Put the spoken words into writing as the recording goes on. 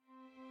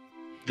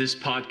This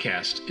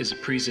podcast is a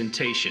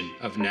presentation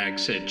of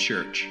Nags Head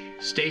Church.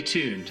 Stay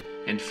tuned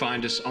and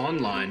find us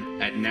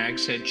online at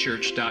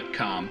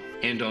nagsheadchurch.com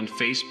and on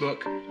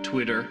Facebook,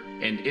 Twitter,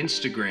 and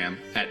Instagram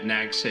at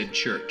Nags Head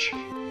Church.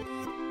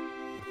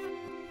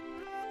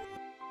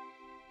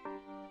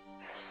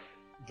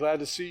 Glad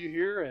to see you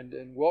here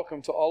and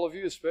welcome to all of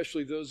you,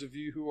 especially those of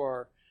you who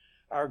are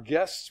our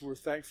guests. We're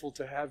thankful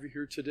to have you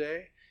here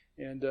today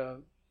and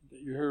that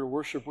you're here to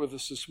worship with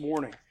us this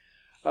morning.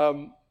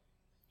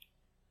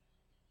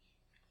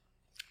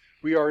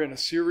 We are in a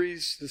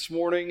series this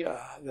morning.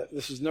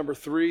 This is number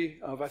 3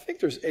 of, I think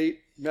there's 8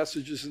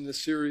 messages in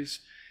this series.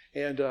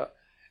 And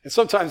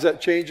sometimes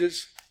that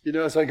changes. You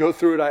know, as I go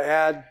through it, I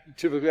add.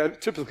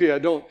 Typically I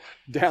don't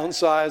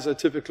downsize. I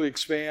typically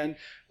expand.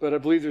 But I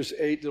believe there's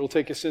 8 that'll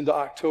take us into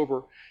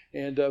October.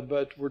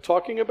 But we're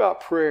talking about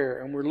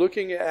prayer, and we're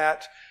looking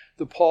at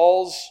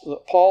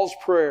Paul's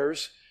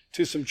prayers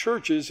to some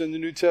churches in the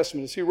New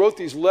Testament. As he wrote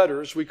these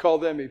letters, we call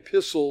them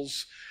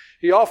epistles.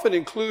 He often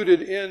included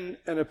in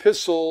an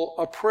epistle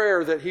a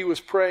prayer that he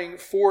was praying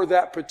for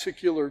that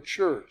particular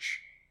church.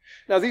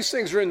 Now, these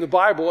things are in the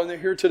Bible, and they're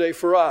here today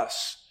for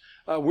us.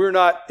 We're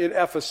not in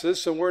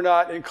Ephesus, and we're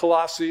not in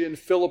Colossae and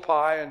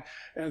Philippi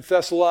and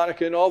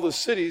Thessalonica and all the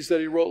cities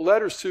that he wrote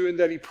letters to and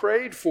that he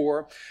prayed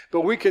for.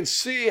 But we can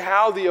see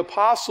how the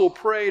apostle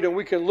prayed, and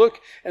we can look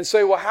and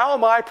say, well, how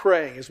am I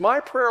praying? Does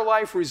my prayer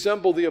life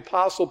resemble the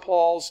apostle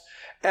Paul's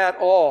at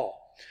all?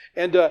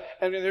 And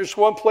there's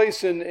one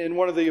place in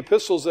one of the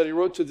epistles that he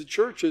wrote to the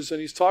churches, and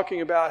he's talking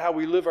about how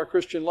we live our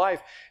Christian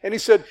life. And he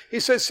said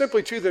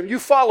simply to them, you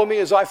follow me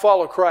as I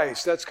follow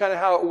Christ. That's kind of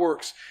how it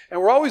works.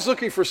 And we're always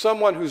looking for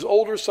someone who's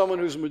older, someone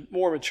who's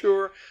more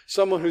mature,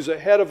 someone who's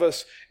ahead of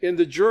us in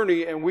the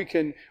journey, and we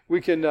can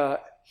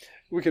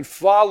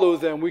follow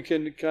them. We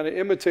can kind of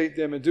imitate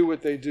them and do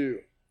what they do.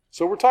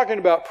 So we're talking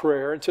about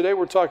prayer, and today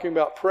we're talking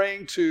about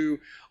praying to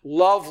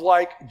love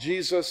like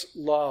Jesus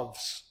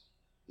loves.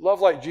 Love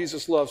like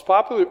Jesus loves.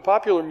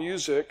 Popular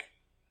music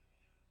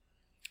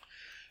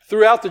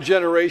throughout the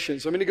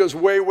generations. I mean, it goes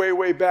way, way,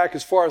 way back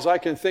as far as I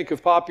can think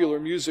of popular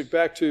music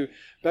back to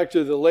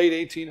the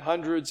late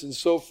 1800s and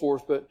so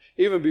forth. But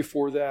even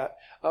before that,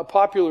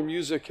 popular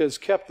music has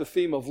kept the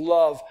theme of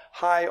love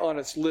high on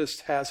its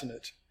list, hasn't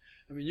it?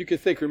 I mean, you can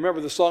remember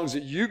the songs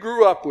that you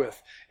grew up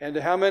with, and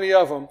how many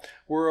of them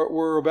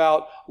were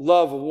about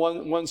love of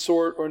one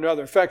sort or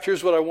another. In fact,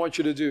 here's what I want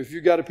you to do. If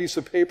you got a piece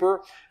of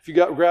paper, if you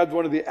grabbed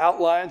one of the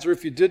outlines, or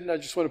if you didn't, I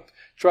just want to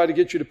try to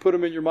get you to put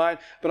them in your mind.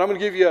 But I'm going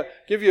to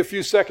give you a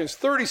few seconds,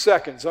 30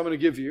 seconds I'm going to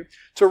give you,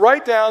 to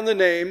write down the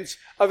names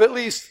of at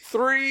least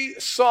 3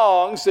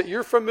 songs that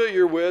you're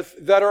familiar with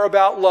that are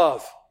about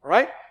love. All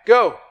right?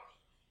 Go.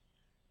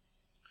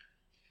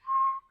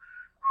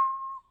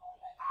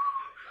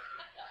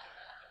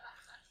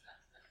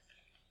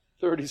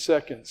 "30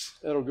 seconds.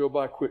 That'll go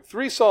by quick.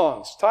 3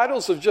 songs,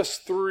 titles of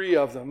just 3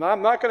 of them.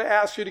 I'm not going to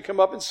ask you to come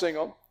up and sing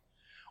them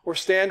or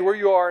stand where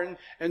you are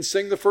and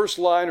sing the first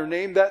line or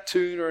name that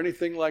tune or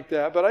anything like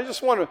that. But I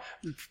just want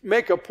to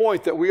make a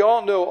point that we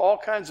all know all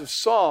kinds of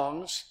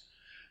songs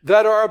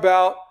that are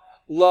about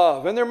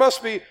love. And there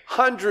must be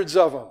hundreds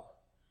of them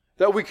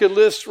that we could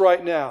list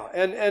right now.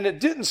 And it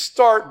didn't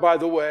start, by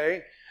the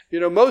way. You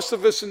know, most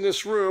of us in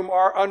this room,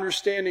 our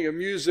understanding of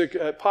music,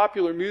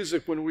 popular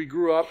music when we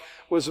grew up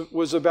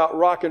was about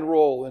rock and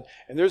roll.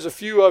 And there's a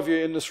few of you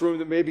in this room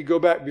that maybe go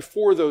back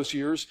before those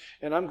years,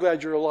 and I'm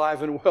glad you're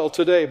alive and well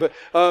today. But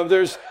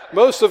there's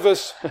most of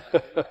us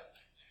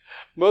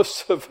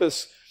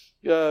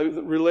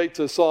relate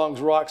to songs,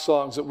 rock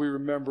songs that we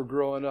remember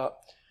growing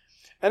up.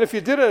 And if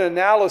you did an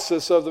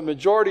analysis of the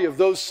majority of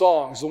those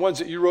songs, the ones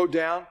that you wrote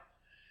down,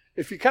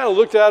 if you kind of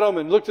looked at them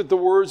and looked at the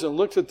words and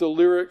looked at the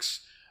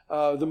lyrics,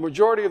 the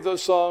majority of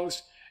those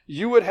songs,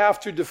 you would have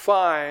to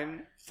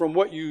define from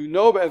what you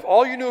know about. If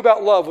all you knew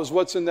about love was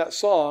what's in that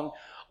song,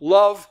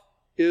 love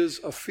is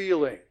a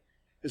feeling,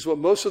 is what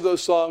most of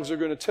those songs are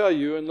going to tell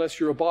you, unless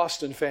you're a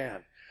Boston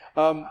fan.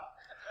 A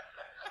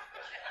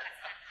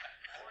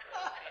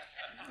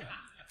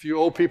few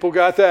old people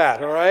got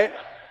that, all right?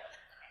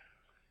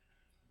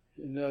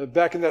 And,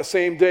 back in that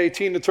same day,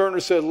 Tina Turner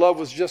said love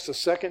was just a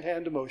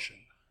secondhand emotion.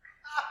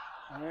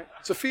 All right?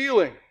 It's a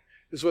feeling,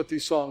 is what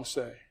these songs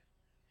say.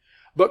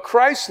 But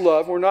Christ's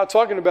love, we're not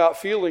talking about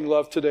feeling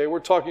love today. We're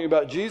talking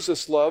about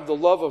Jesus' love. The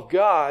love of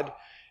God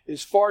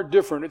is far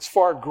different. It's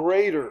far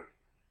greater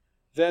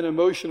than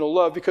emotional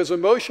love, because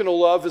emotional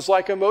love is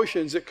like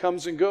emotions. It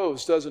comes and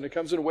goes, doesn't it? It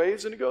comes in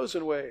waves and it goes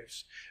in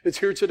waves. It's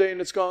here today and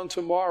it's gone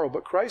tomorrow.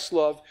 But Christ's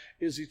love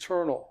is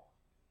eternal.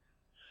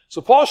 So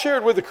Paul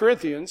shared with the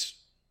Corinthians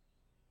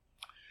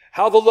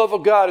how the love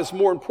of God is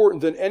more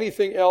important than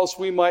anything else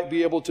we might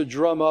be able to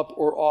drum up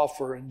or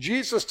offer. And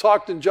Jesus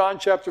talked in John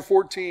chapter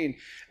 14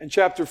 and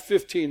chapter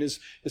 15, his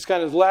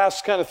kind of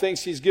last kind of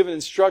things he's given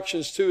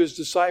instructions to his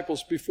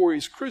disciples before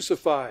he's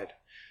crucified.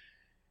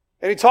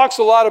 And he talks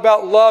a lot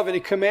about love, and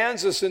he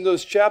commands us in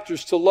those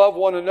chapters to love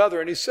one another.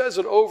 And he says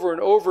it over and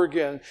over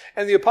again.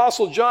 And the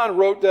Apostle John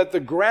wrote that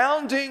the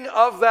grounding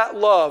of that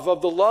love,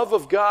 of the love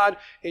of God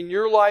in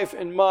your life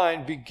and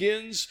mine,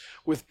 begins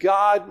with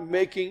God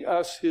making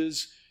us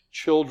his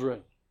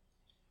children.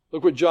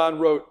 Look what John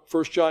wrote,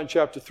 1 John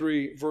chapter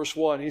 3, verse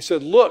 1. He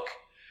said, "Look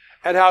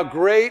at how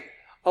great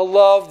a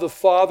love the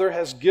Father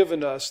has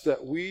given us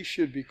that we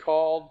should be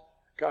called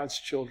God's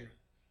children."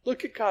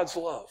 Look at God's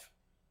love.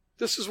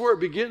 This is where it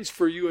begins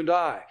for you and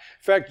I.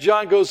 In fact,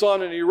 John goes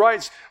on and he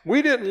writes,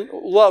 we didn't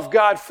love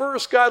God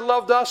first, God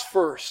loved us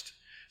first.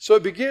 So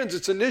it begins,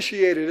 it's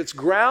initiated, it's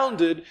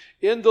grounded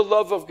in the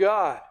love of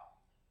God.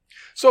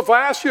 So if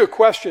I ask you a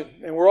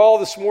question, and we're all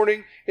this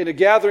morning in a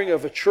gathering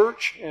of a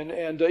church,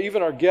 and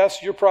even our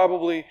guests, you're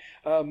probably,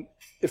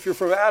 if you're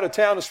from out of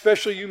town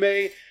especially, you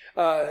may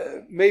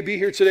be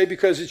here today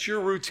because it's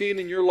your routine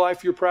in your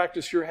life, your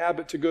practice, your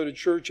habit to go to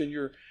church, and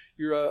you're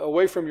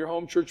away from your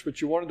home church,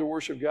 but you wanted to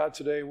worship God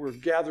today. We're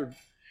gathered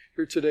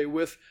here today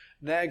with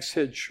Nags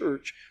Head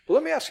Church. But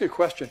let me ask you a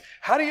question.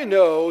 How do you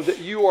know that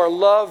you are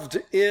loved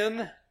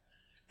in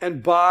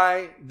and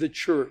by the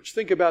church?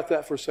 Think about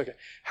that for a second.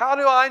 How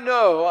do I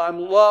know I'm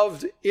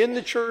loved in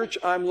the church?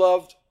 I'm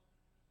loved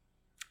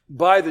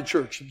by the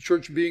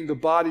church being the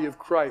body of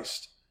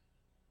Christ.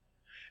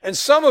 And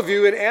some of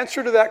you, in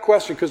answer to that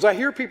question, because I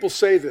hear people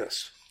say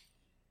this,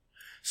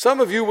 some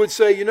of you would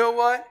say, you know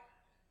what?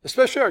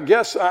 Especially our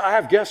guests, I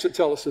have guests that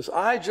tell us this.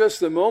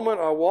 The moment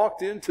I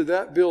walked into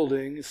that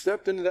building,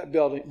 stepped into that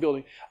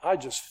building, I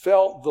just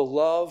felt the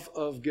love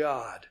of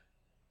God.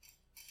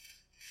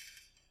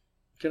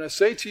 Can I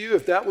say to you,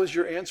 if that was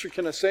your answer,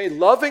 can I say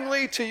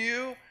lovingly to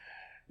you,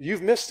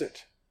 you've missed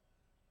it.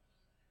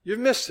 You've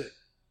missed it.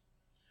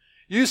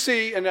 You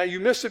see, and now you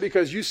missed it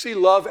because you see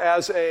love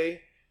as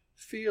a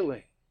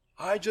feeling.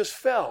 I just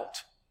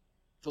felt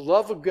the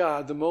love of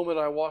God the moment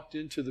I walked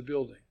into the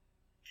building.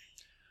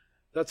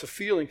 That's a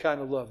feeling kind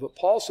of love. But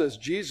Paul says,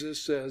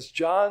 Jesus says,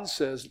 John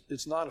says,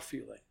 it's not a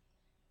feeling.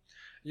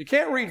 You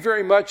can't read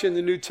very much in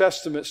the New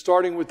Testament,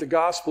 starting with the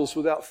Gospels,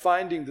 without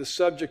finding the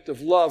subject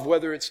of love,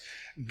 whether it's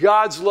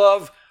God's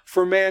love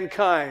for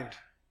mankind.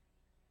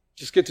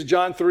 Just get to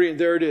John 3 and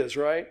there it is,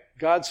 right?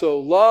 God so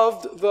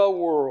loved the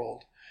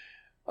world.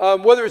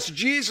 Whether it's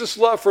Jesus'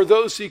 love for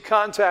those he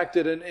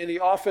contacted and he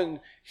often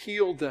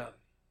healed them.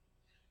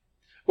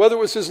 Whether it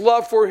was his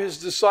love for his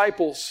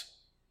disciples.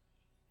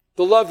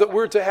 The love that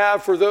we're to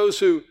have for those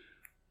who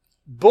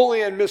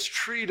bully and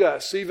mistreat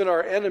us, even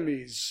our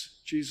enemies,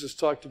 Jesus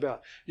talked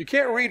about. You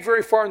can't read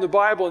very far in the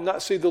Bible and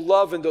not see the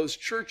love in those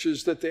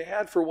churches that they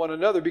had for one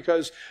another,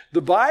 because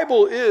the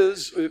Bible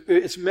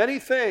it's many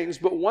things,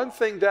 but one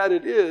thing that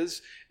it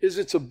is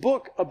it's a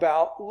book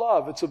about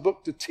love. It's a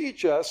book to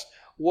teach us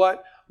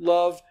what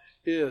love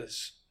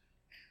is.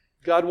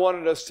 God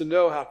wanted us to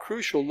know how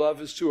crucial love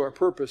is to our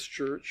purpose,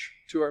 church,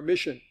 to our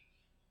mission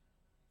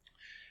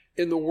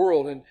in the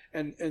world,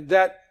 and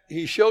that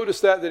he showed us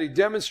that he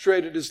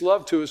demonstrated his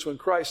love to us when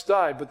Christ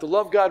died. But the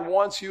love God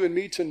wants you and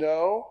me to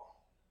know,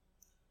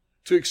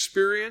 to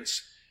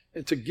experience,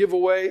 and to give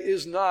away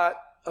is not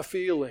a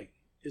feeling.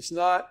 It's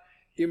not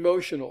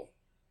emotional.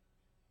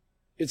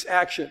 It's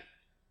action.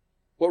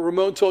 What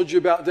Ramon told you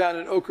about down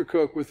in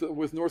Ocracoke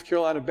with North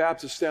Carolina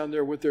Baptists down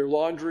there with their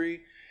laundry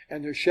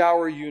and their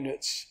shower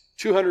units.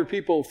 200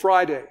 people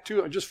Friday,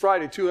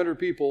 200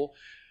 people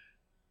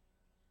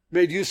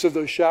made use of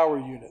those shower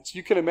units.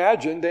 You can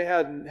imagine they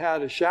hadn't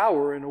had a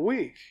shower in a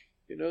week,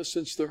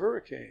 since the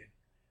hurricane.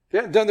 They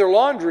hadn't done their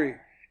laundry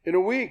in a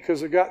week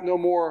because they got no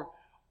more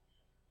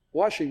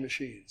washing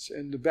machines.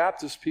 And the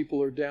Baptist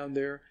people are down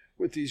there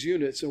with these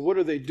units. And what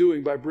are they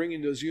doing by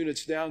bringing those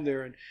units down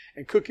there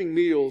and cooking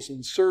meals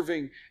and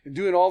serving and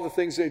doing all the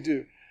things they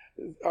do?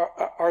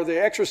 Are they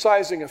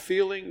exercising a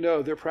feeling?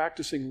 No, they're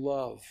practicing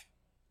love.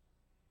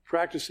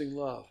 Practicing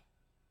love.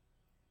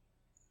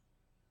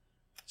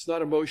 It's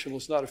not emotional,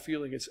 it's not a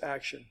feeling, it's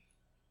action.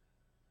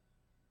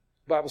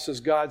 The Bible says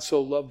God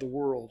so loved the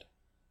world.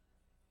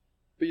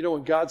 But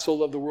when God so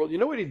loved the world, you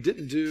know what he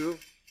didn't do?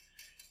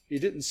 He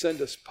didn't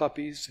send us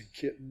puppies and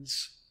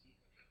kittens.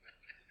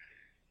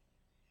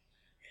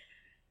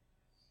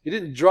 He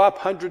didn't drop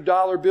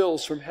 $100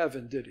 bills from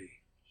heaven, did he?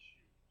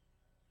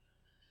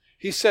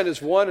 He sent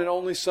his one and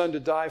only Son to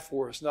die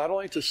for us, not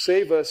only to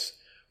save us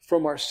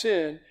from our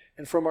sin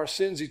and from our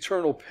sin's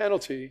eternal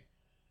penalty,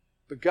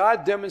 but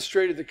God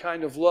demonstrated the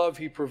kind of love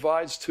he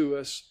provides to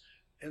us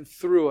and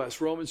through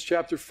us. Romans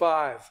chapter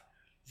 5,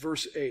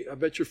 verse 8. I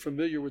bet you're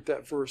familiar with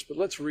that verse, but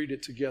let's read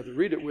it together.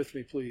 Read it with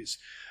me, please.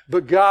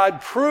 But God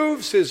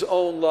proves his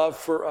own love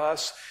for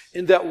us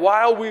in that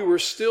while we were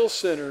still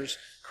sinners,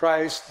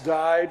 Christ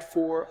died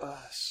for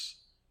us.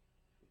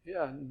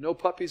 Yeah, no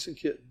puppies and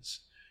kittens.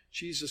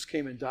 Jesus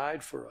came and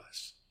died for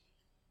us.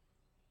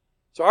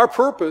 So our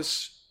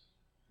purpose,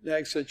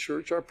 Nags Head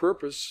Church, our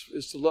purpose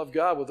is to love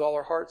God with all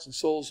our hearts and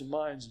souls and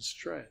minds and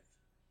strength.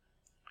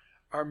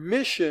 Our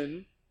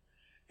mission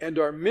and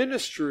our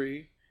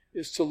ministry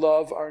is to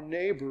love our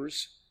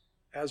neighbors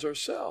as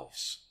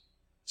ourselves.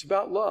 It's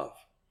about love.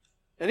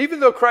 And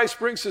even though Christ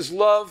brings his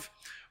love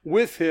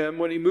with him,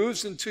 when he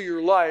moves into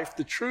your life,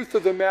 the truth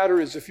of the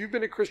matter is, if you've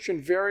been a Christian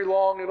very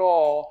long at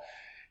all,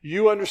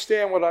 you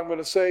understand what I'm going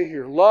to say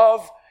here.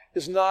 Love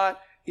is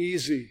not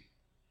easy.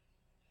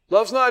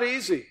 Love's not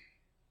easy.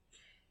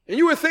 And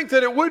you would think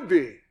that it would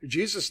be.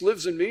 Jesus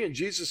lives in me and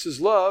Jesus is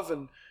love,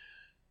 and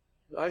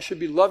I should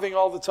be loving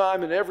all the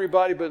time and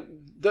everybody, but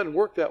it doesn't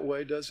work that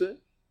way, does it?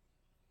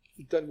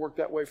 It doesn't work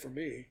that way for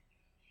me.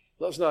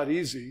 Love's not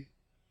easy.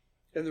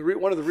 And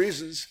one of the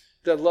reasons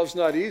that love's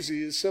not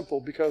easy is simple,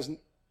 because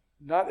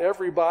not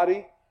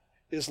everybody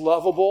is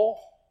lovable.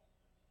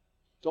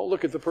 Don't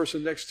look at the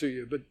person next to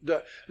you, but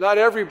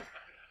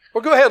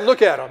well, go ahead and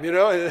look at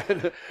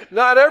them,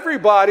 Not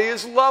everybody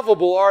is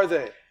lovable, are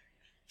they?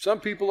 Some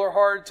people are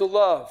hard to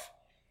love.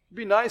 It'd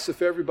be nice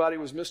if everybody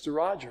was Mr.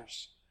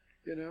 Rogers,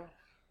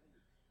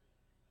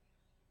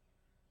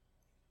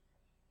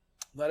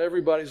 Not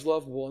everybody's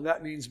lovable, and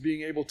that means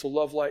being able to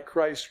love like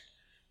Christ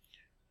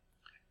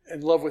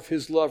and love with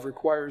his love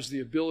requires the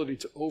ability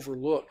to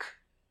overlook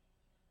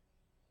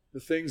the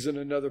things in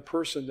another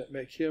person that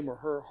make him or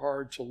her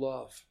hard to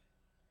love.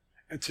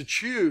 And to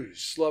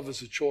choose, love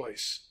is a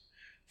choice,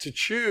 to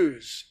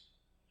choose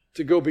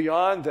to go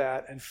beyond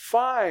that and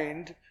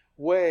find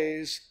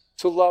ways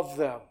to love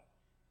them.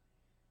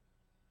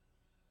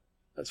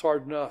 That's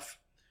hard enough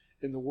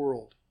in the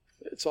world.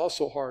 It's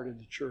also hard in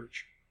the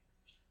church.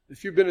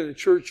 If you've been in the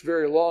church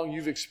very long,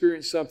 you've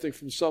experienced something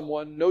from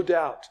someone, no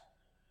doubt,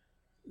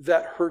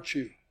 that hurt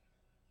you.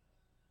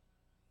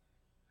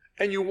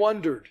 And you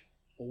wondered,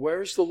 well,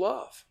 where's the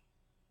love?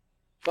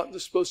 I thought this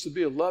was supposed to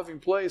be a loving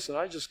place, and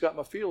I just got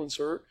my feelings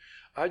hurt.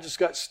 I just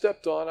got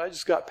stepped on. I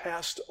just got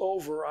passed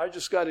over. I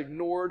just got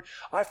ignored.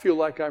 I feel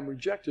like I'm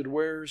rejected.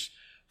 Where's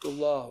the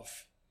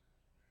love?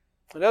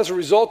 And as a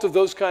result of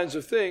those kinds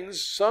of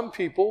things, some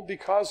people,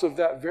 because of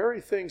that very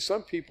thing,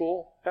 some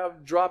people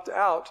have dropped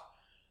out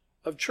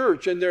of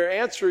church. And their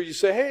answer, you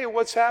say, hey,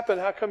 what's happened?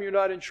 How come you're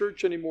not in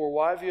church anymore?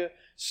 Why have you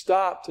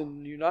stopped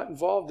and you're not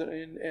involved?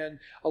 And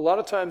a lot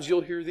of times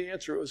you'll hear the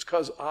answer, it was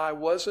because I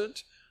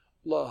wasn't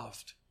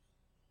loved.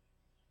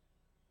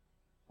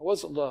 I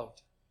wasn't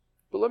loved.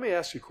 But let me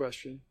ask you a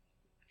question.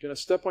 Can I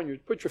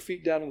put your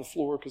feet down on the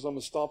floor, because I'm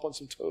going to stomp on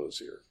some toes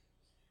here.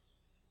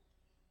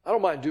 I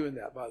don't mind doing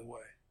that, by the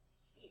way.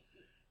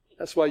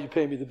 That's why you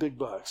pay me the big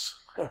bucks.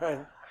 All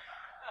right.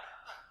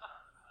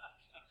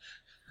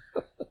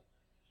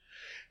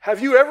 Have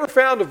you ever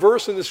found a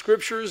verse in the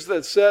scriptures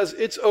that says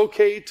it's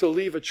okay to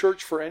leave a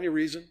church for any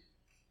reason?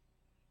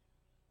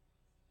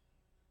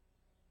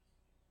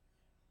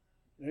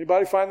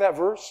 Anybody find that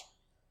verse?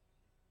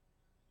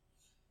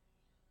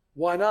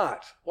 Why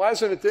not? Why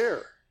isn't it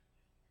there?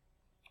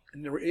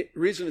 And the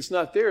reason it's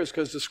not there is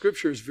because the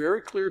scripture is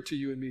very clear to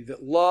you and me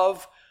that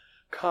love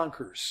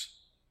conquers.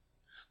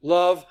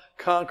 Love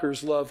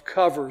conquers, love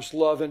covers,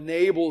 love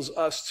enables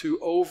us to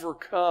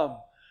overcome.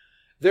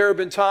 There have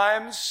been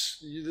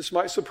times, this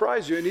might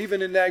surprise you, and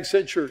even in Nags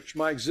Head Church,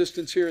 my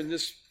existence here in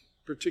this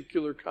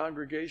particular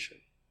congregation,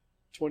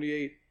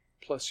 28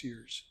 plus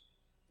years,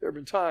 there have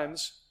been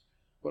times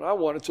when I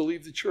wanted to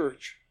leave the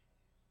church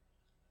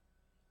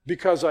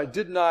because I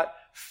did not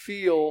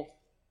feel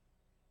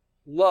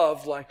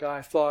love like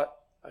I thought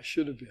I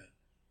should have been.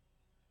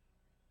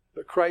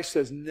 But Christ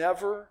has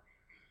never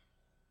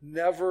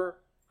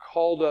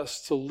called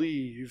us to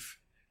leave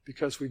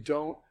because we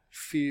don't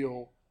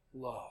feel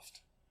loved.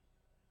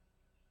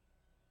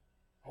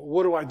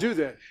 What do I do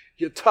then?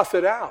 You tough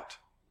it out.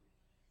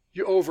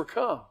 You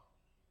overcome.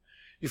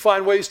 You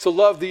find ways to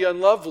love the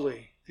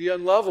unlovely, the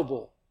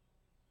unlovable.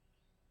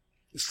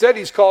 Instead,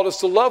 he's called us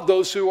to love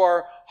those who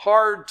are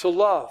hard to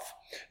love.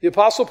 The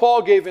Apostle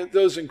Paul gave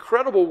those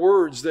incredible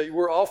words that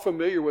we're all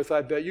familiar with,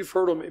 I bet. You've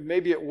heard them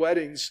maybe at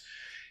weddings.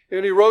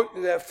 And he wrote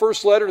that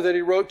first letter that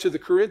he wrote to the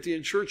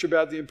Corinthian church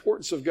about the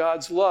importance of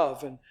God's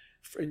love. And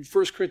in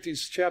 1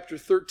 Corinthians chapter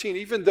 13,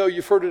 even though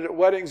you've heard it at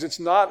weddings, it's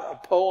not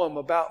a poem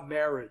about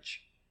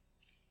marriage.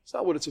 It's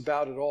not what it's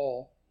about at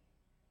all.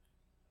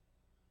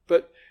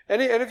 But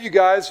any of you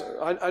guys,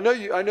 I know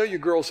you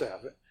girls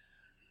have it.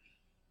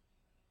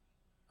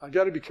 I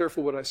got to be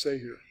careful what I say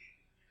here.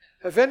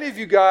 Have any of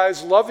you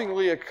guys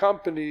lovingly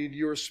accompanied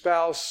your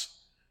spouse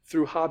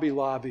through Hobby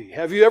Lobby?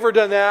 Have you ever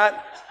done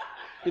that?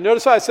 You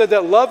notice how I said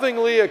that?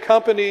 Lovingly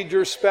accompanied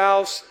your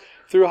spouse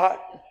through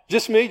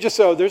just me? Just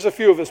so. There's a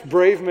few of us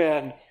brave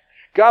men.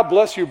 God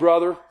bless you,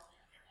 brother.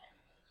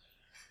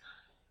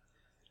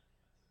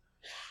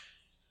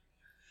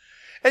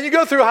 And you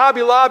go through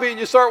Hobby Lobby and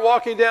you start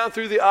walking down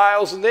through the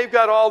aisles, and they've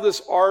got all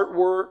this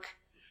artwork,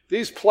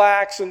 these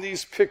plaques and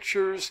these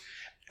pictures.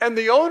 And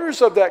the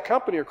owners of that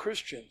company are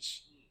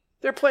Christians.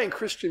 They're playing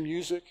Christian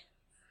music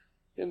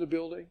in the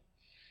building.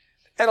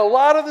 And a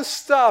lot of the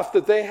stuff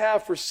that they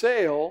have for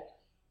sale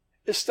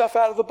is stuff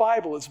out of the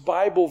Bible. It's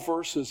Bible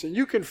verses. And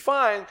you can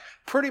find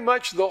pretty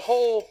much the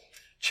whole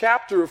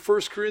chapter of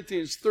 1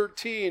 Corinthians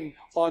 13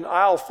 on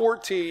aisle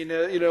 14,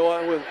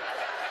 with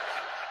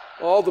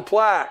all the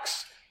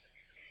plaques.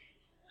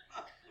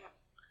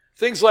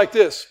 Things like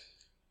this.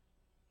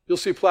 You'll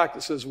see a plaque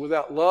that says,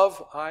 without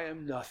love, I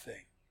am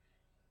nothing.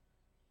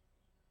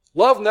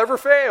 Love never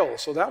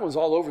fails. So that one's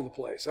all over the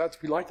place.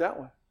 We like that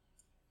one.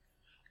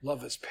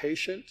 Love is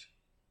patient.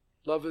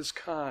 Love is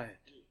kind.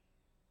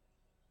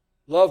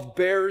 Love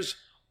bears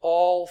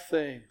all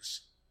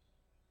things.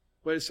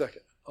 Wait a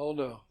second. Oh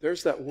no,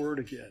 there's that word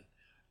again.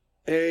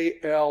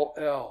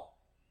 A-L-L.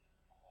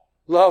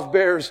 Love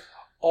bears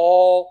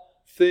all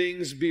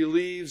things,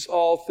 believes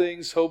all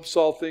things, hopes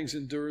all things,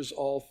 endures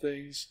all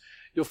things.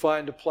 You'll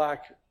find a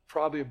plaque,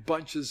 probably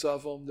bunches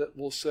of them, that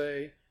will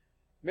say,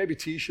 maybe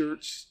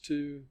t-shirts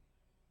too.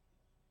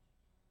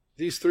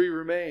 These three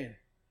remain: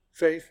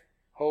 faith,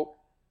 hope,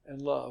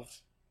 and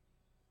love.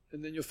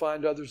 And then you'll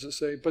find others that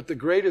say, but the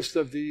greatest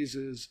of these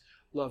is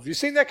love. You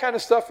seen that kind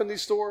of stuff in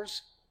these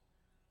stores?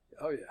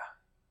 Oh yeah.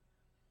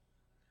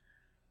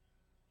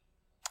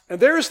 And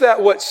there's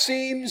that what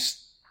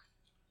seems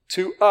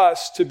to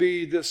us to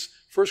be this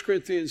 1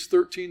 Corinthians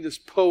 13, this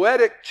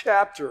poetic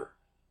chapter.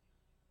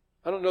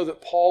 I don't know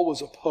that Paul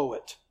was a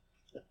poet.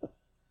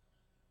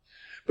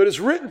 But it's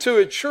written to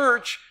a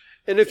church,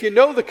 and if you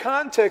know the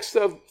context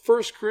of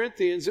 1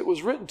 Corinthians, it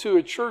was written to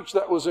a church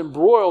that was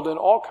embroiled in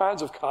all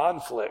kinds of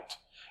conflict.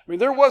 I mean,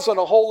 there wasn't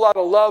a whole lot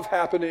of love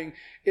happening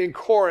in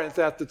Corinth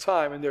at the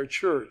time in their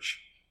church.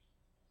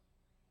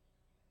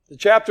 The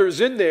chapter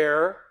is in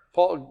there.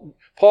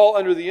 Paul,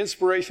 under the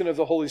inspiration of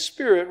the Holy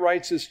Spirit,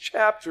 writes this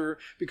chapter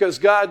because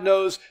God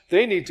knows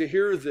they need to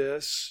hear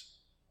this.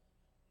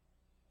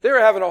 They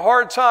were having a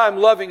hard time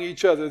loving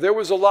each other.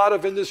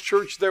 In this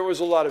church, there was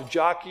a lot of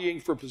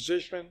jockeying for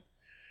position.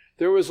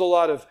 There was a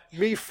lot of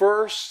me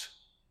first.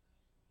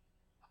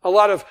 A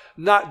lot of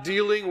not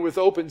dealing with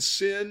open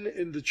sin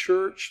in the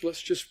church.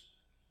 Let's just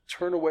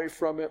turn away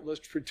from it.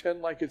 Let's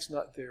pretend like it's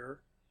not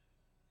there,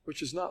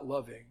 which is not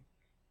loving.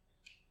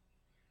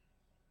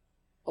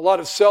 A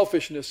lot of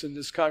selfishness in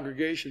this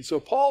congregation. So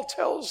Paul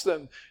tells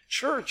them,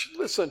 church,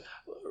 listen,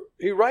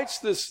 he writes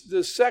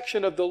this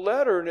section of the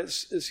letter, and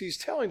as he's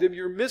telling them,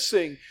 you're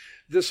missing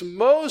this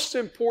most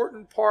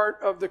important part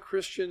of the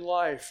Christian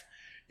life.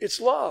 It's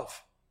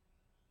love.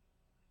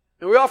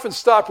 And we often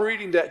stop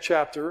reading that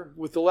chapter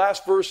with the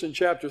last verse in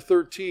chapter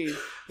 13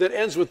 that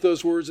ends with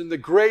those words, and the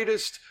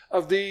greatest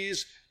of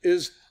these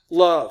is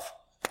love.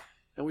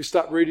 And we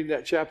stop reading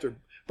that chapter.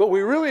 But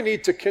we really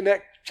need to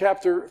connect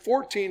chapter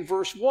 14,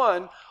 verse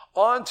 1,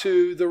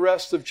 onto the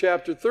rest of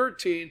chapter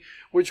 13,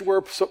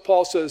 where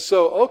Paul says,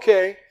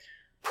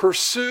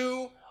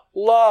 pursue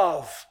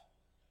love.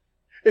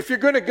 If you're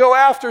going to go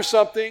after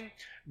something,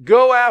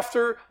 go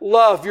after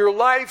love. Your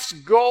life's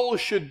goal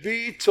should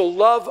be to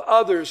love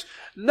others,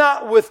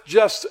 not with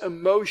just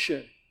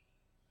emotion,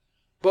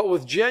 but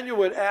with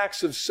genuine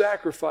acts of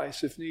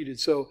sacrifice if needed.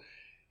 So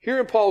here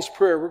in Paul's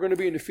prayer, we're going to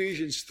be in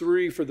Ephesians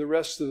 3 for the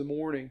rest of the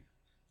morning.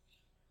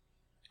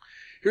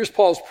 Here's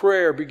Paul's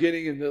prayer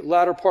beginning in the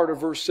latter part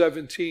of verse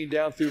 17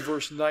 down through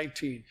verse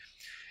 19.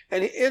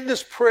 And in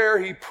this prayer,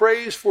 he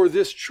prays for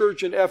this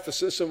church in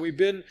Ephesus, and we've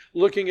been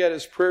looking at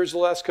his prayers the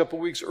last couple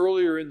of weeks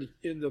earlier in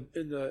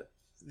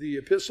the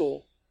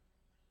epistle.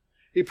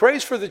 He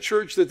prays for the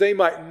church that they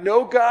might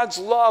know God's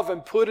love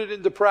and put it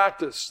into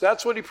practice.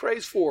 That's what he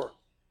prays for.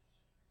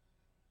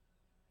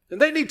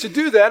 And they need to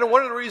do that, and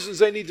one of the reasons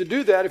they need to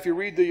do that, if you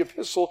read the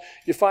epistle,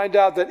 you find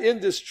out that in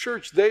this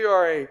church they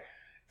are a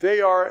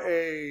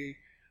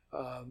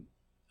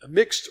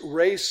mixed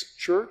race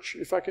church,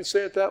 if I can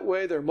say it that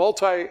way. They're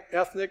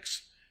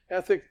multi-ethnics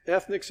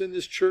in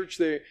this church.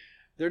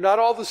 They're not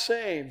all the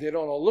same. They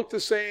don't all look the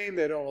same.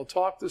 They don't all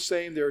talk the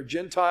same. There are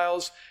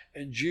Gentiles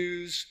and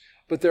Jews,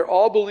 but they're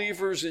all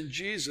believers in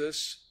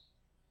Jesus.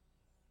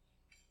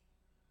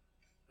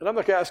 And I'm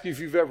not going to ask you if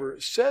you've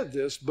ever said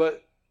this,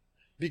 but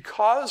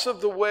because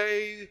of the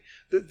way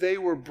that they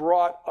were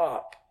brought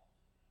up,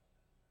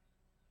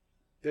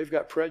 they've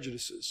got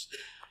prejudices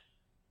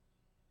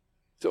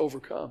to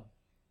overcome.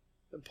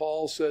 And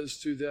Paul says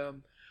to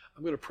them,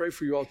 I'm going to pray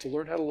for you all to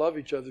learn how to love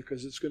each other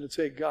because it's going to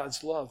take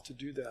God's love to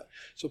do that.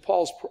 So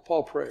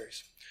Paul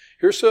prays.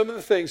 Here's some of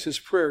the things his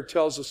prayer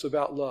tells us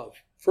about love.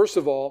 First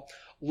of all,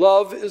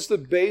 love is the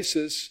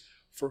basis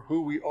for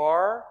who we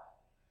are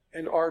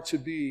and are to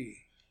be.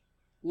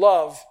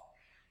 Love.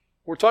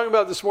 We're talking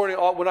about this morning,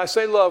 when I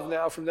say love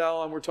now, from now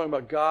on, we're talking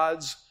about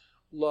God's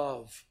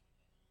love.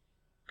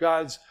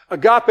 God's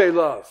agape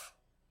love.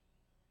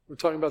 We're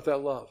talking about that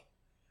love.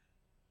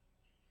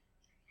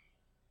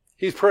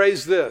 He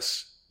prays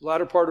this,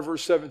 latter part of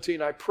verse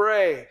 17, I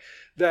pray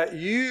that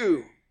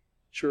you,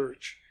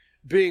 church,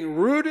 being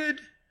rooted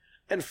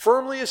and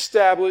firmly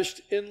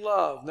established in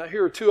love. Now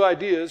here are two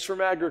ideas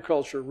from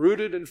agriculture,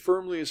 rooted and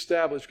firmly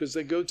established, because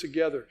they go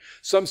together.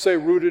 Some say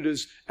rooted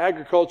is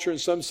agriculture, and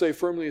some say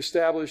firmly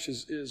established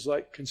is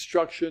like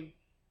construction,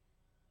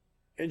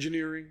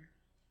 engineering.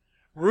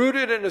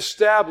 Rooted and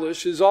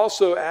established is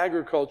also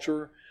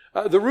agriculture.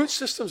 The root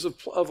systems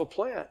of a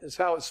plant is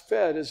how it's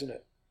fed, isn't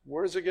it?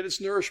 Where does it get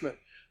its nourishment?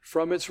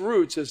 From its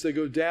roots as they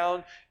go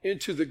down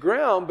into the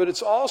ground, but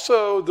it's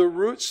also the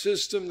root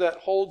system that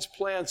holds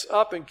plants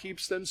up and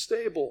keeps them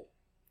stable.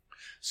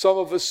 Some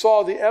of us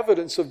saw the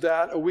evidence of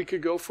that a week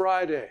ago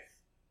Friday,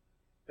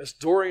 as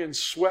Dorian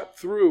swept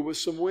through with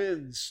some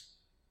winds.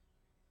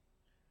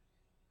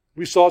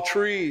 We saw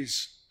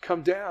trees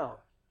come down.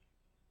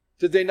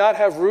 Did they not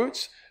have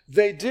roots?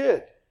 They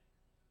did.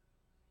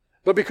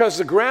 But because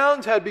the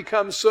ground had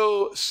become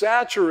so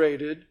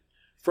saturated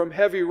from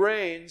heavy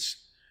rains,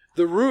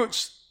 the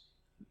roots,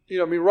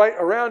 right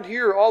around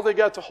here, all they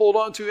got to hold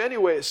on to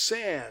anyway is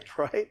sand,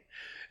 right?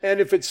 And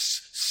if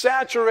it's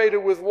saturated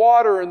with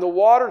water and the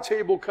water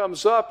table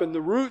comes up and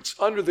the roots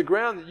under the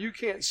ground that you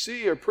can't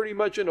see are pretty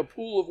much in a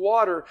pool of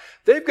water,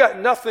 they've got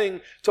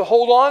nothing to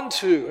hold on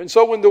to. And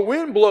so when the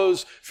wind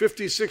blows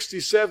 50,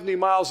 60, 70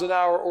 miles an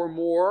hour or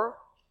more,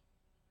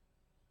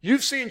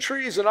 you've seen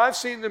trees and I've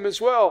seen them as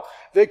well.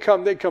 They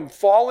come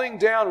falling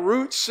down,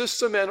 root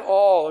system and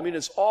all.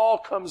 It's all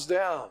comes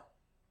down.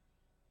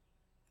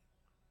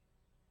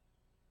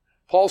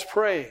 Paul's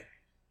praying.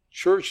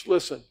 Church,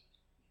 listen.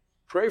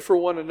 Pray for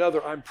one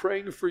another. I'm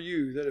praying for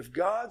you that if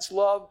God's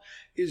love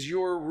is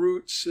your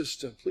root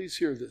system, please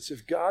hear this.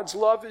 If God's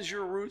love is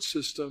your root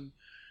system,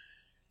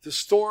 the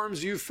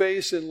storms you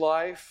face in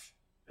life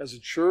as a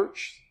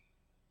church,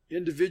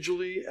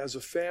 individually, as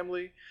a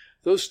family,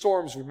 those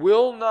storms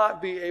will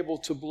not be able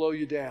to blow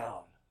you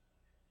down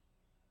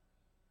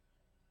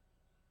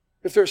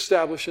if they're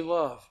established in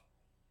love.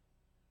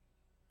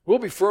 We'll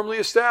be firmly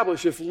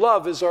established if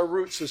love is our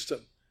root system,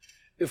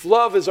 if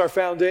love is our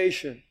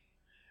foundation.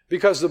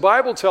 Because the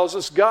Bible tells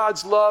us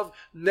God's love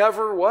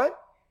never what?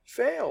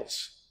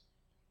 Fails.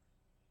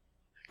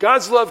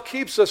 God's love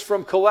keeps us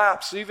from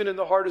collapse even in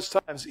the hardest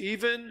times,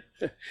 even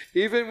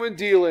when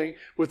dealing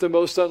with the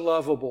most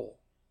unlovable.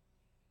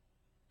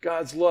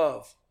 God's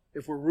love,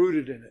 if we're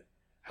rooted in it,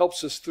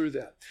 helps us through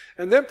that.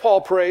 And then Paul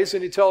prays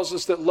and he tells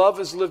us that love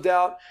is lived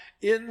out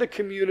in the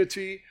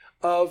community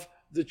of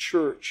the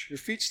church. Your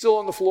feet still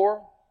on the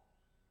floor?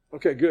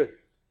 Okay, good.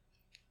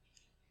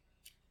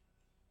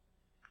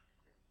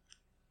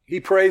 He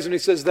prays and he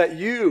says that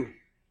you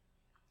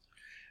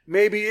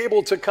may be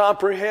able to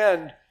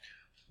comprehend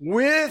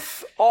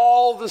with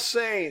all the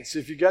saints.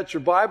 If you got your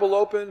Bible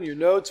open, your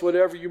notes,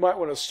 whatever, you might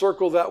want to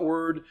circle that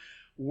word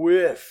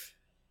with.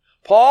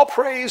 Paul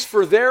prays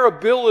for their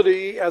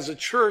ability as a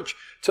church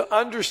to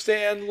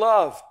understand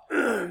love.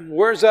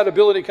 Where does that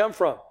ability come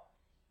from?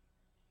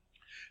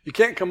 You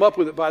can't come up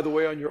with it, by the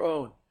way, on your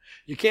own.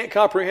 You can't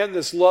comprehend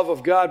this love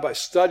of God by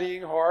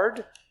studying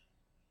hard,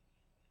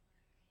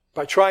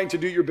 by trying to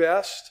do your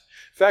best.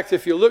 In fact,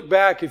 if you look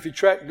back,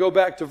 go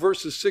back to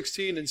verses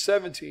 16 and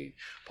 17,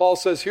 Paul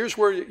says, here's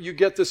where you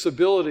get this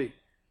ability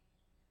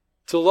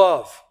to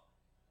love.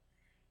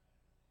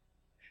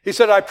 He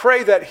said, I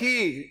pray that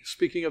he,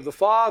 speaking of the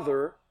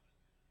Father,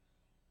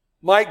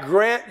 might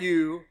grant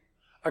you,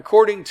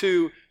 according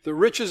to the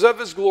riches of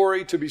his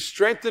glory, to be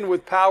strengthened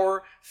with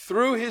power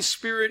through his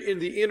Spirit in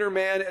the inner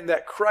man, and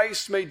that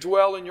Christ may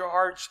dwell in your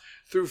hearts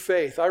through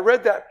faith. I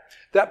read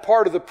that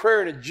part of the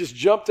prayer and it just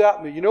jumped out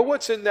at me. You know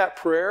what's in that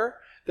prayer?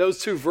 Those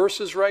two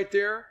verses right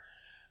there?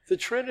 The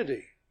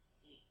Trinity.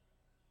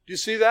 Do you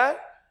see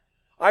that?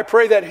 I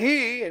pray that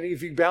he, and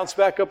if you bounce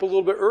back up a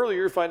little bit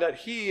earlier, find out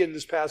he in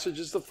this passage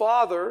is the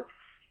Father,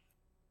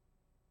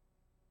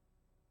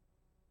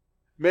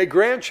 may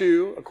grant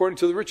you, according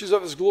to the riches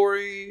of his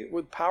glory,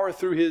 with power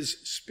through his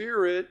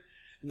Spirit,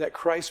 and that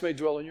Christ may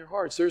dwell in your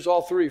hearts. There's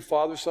all three,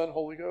 Father, Son,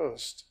 Holy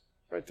Ghost,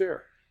 right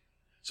there.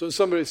 So when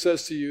somebody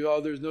says to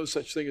you, there's no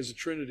such thing as a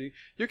Trinity,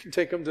 you can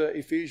take them to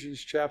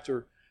Ephesians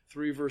chapter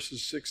 3,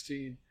 verses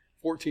 16,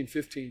 14,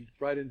 15,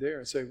 right in there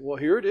and say, well,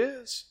 here it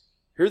is.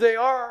 Here they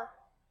are.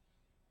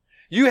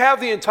 You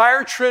have the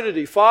entire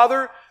Trinity,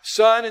 Father,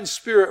 Son, and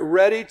Spirit,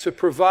 ready to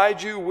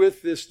provide you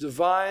with this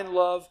divine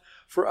love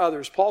for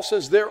others. Paul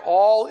says they're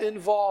all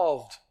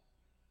involved.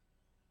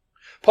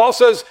 Paul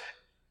says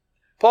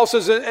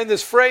in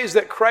this phrase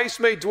that Christ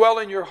may dwell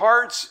in your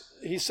hearts,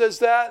 he says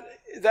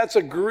that's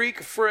a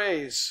Greek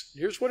phrase.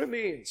 Here's what it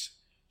means.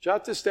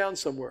 Jot this down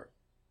somewhere.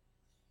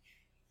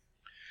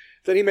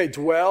 That he may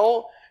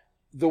dwell,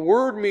 the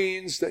word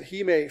means that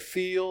he may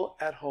feel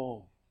at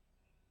home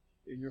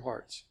in your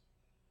hearts.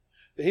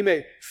 That he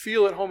may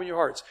feel at home in your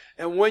hearts.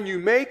 And when you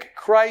make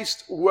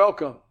Christ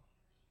welcome,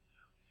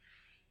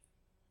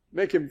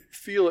 make him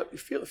feel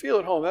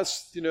at home.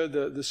 That's,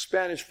 the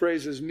Spanish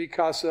phrase is mi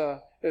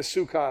casa es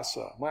su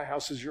casa. My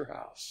house is your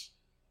house.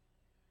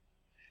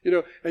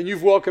 And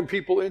you've welcomed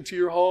people into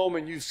your home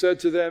and you've said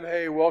to them,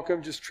 hey,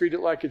 welcome, just treat it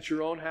like it's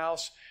your own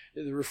house.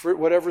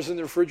 Whatever's in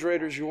the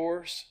refrigerator is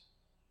yours.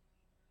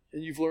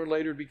 And you've learned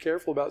later to be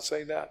careful about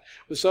saying that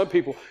with some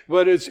people.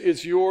 But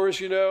it's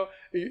yours,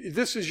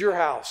 This is your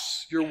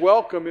house. You're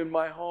welcome in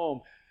my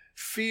home.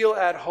 Feel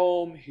at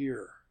home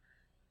here.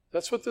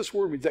 That's what this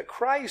word means. That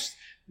Christ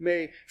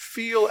may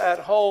feel at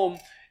home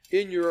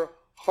in your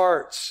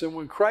hearts. And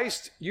when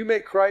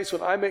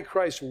I make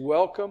Christ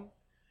welcome,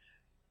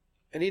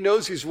 and he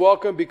knows he's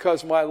welcome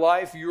because my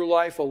life, your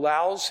life,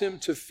 allows him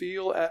to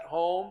feel at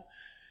home,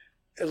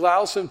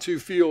 allows him to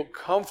feel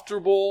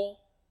comfortable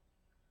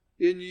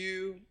in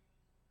you,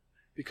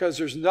 because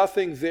there's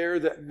nothing there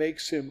that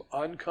makes him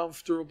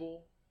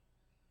uncomfortable.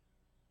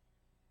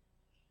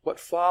 What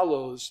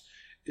follows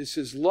is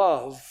his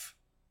love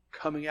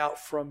coming out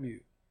from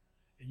you.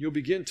 And you'll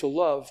begin to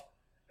love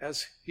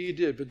as he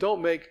did. But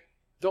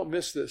don't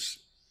miss this,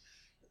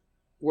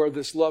 where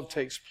this love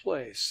takes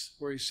place,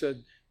 where he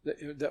said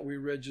that we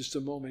read just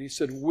a moment. He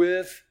said,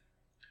 with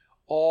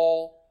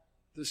all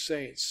the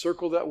saints.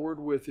 Circle that word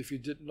with if you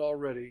didn't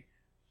already.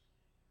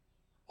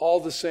 All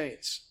the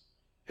saints.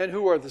 And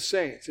who are the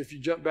saints? If you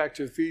jump back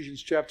to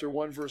Ephesians chapter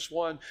 1, verse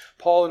 1,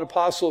 Paul, an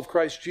apostle of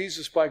Christ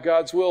Jesus by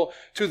God's will,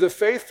 to the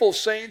faithful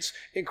saints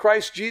in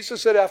Christ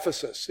Jesus at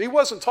Ephesus. He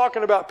wasn't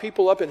talking about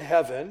people up in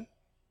heaven,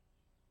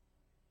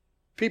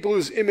 people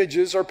whose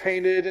images are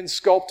painted and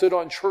sculpted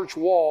on church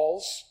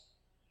walls.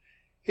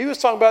 He was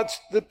talking about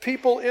the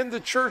people in the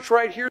church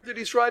right here that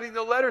he's writing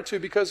the letter to,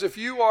 because if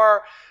you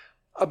are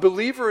a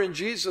believer in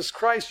Jesus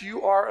Christ,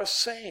 you are a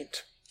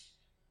saint.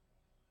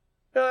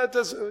 Now, that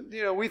doesn't,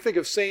 we think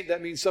of saint,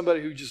 that means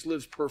somebody who just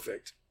lives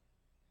perfect.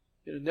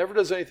 Never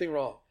does anything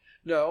wrong.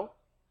 No.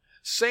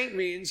 Saint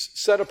means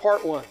set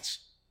apart ones.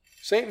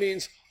 Saint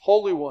means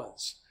holy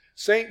ones.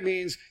 Saint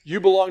means you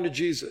belong to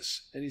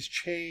Jesus, and he's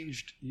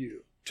changed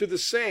you. To the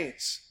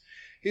saints,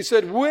 he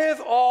said, with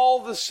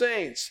all the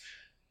saints.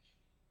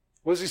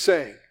 What is he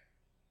saying?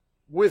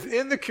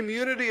 Within the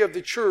community of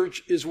the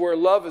church is where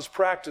love is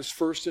practiced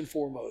first and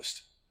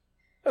foremost.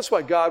 That's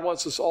why God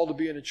wants us all to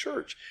be in a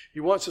church.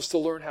 He wants us to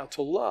learn how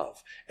to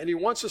love. And he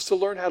wants us to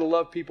learn how to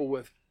love people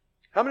with.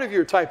 How many of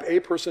you are type A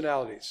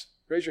personalities?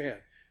 Raise your hand.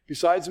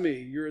 Besides me,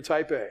 you're a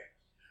type A.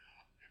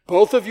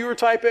 Both of you are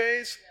type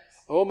A's?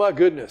 Oh my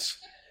goodness.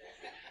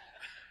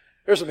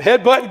 There's some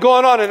headbutting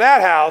going on in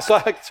that house.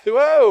 Like,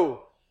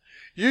 whoa.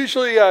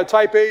 Usually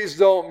type A's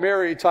don't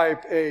marry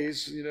type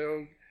A's.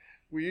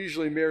 We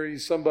usually marry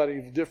somebody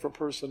with a different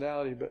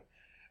personality. But,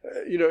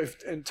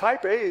 and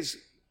type A's,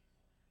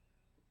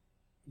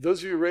 those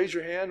of you who raise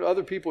your hand,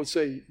 other people would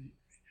say,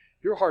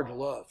 you're hard to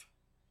love.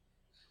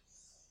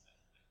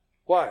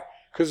 Why?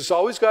 Because you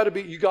always got to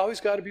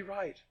be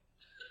right.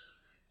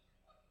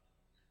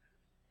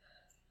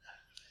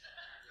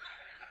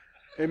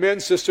 Amen,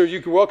 sister.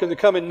 You're welcome to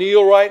come and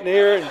kneel right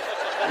here and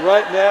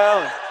right now.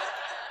 And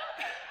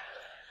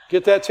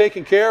get that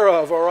taken care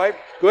of, all right?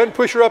 Go ahead and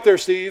push her up there,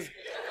 Steve.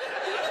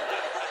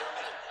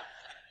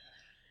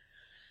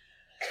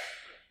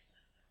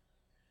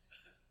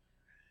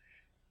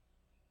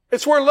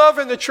 It's where love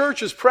in the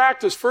church is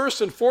practiced first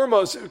and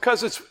foremost,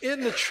 because it's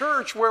in the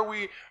church where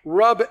we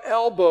rub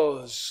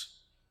elbows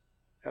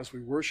as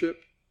we worship,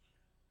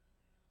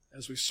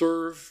 as we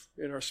serve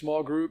in our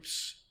small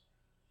groups,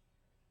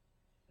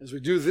 as we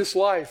do this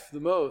life the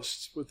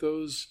most with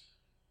those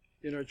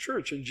in our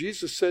church. And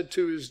Jesus said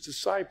to his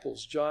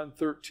disciples, John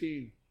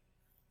 13,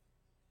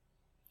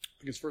 I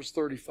think it's verse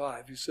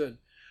 35, he said,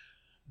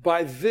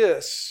 by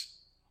this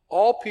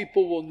all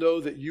people will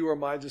know that you are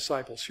my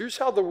disciples. Here's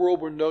how the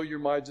world will know you're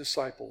my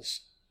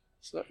disciples.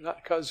 It's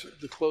not because of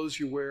the clothes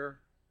you wear.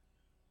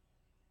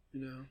 He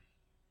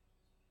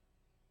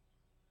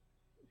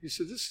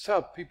said, this is how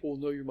people will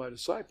know you're my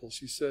disciples.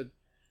 He said,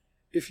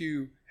 if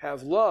you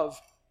have love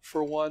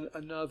for one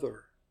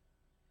another.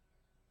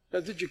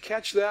 Now, did you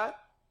catch that?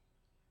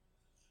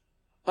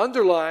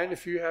 Underline,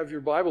 if you have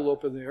your Bible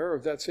open there, or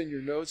if that's in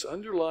your notes,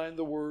 underline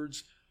the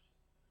words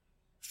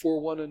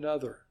for one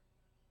another.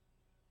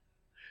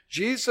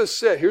 Jesus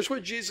said, here's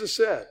what Jesus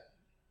said.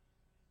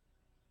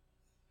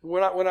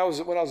 When I was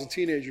a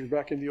teenager,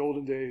 back in the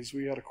olden days,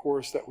 we had a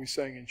chorus that we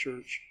sang in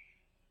church.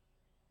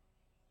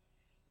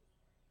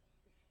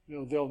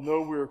 They'll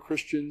know we're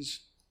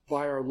Christians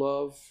by our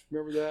love.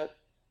 Remember that?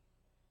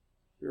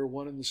 We are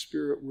one in the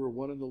Spirit, we're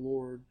one in the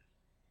Lord.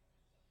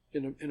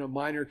 In a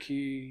minor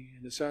key,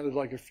 and it sounded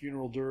like a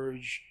funeral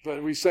dirge,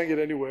 but we sang it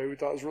anyway. We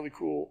thought it was really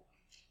cool.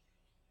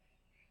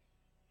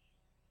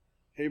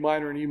 A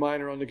minor and E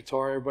minor on the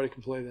guitar, everybody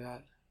can play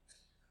that.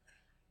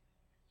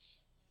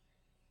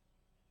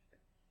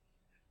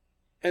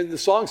 And the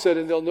song said,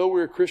 and they'll know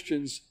we're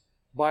Christians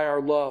by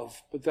our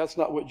love. But that's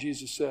not what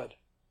Jesus said.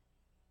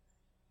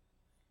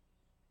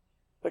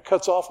 That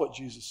cuts off what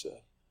Jesus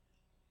said.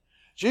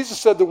 Jesus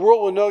said, the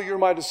world will know you're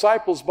my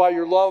disciples by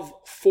your love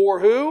for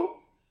who?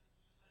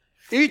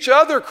 Each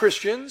other,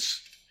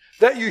 Christians.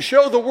 That you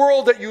show the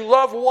world that you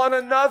love one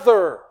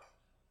another.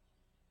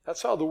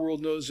 That's how the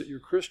world knows that you're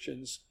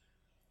Christians.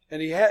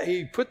 And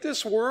he put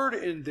this word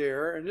in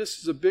there, and this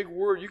is a big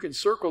word. You can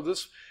circle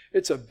this.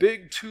 It's a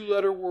big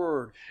 2-letter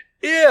word.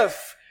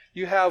 If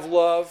you have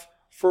love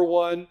for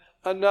one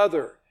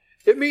another.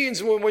 It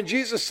means when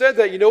Jesus said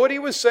that, you know what he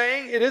was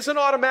saying? It isn't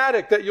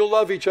automatic that you'll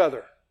love each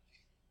other.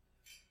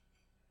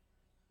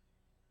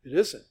 It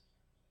isn't.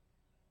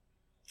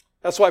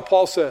 That's why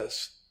Paul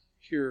says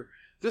here,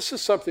 this is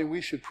something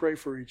we should pray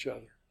for each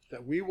other,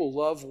 that we will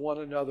love one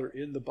another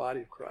in the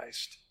body of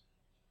Christ.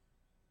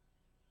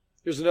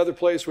 There's another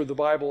place where the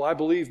Bible, I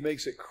believe,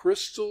 makes it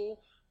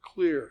crystal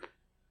clear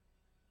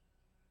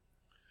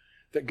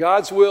that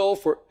God's will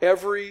for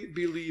every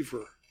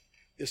believer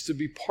is to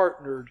be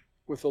partnered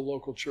with a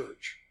local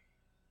church.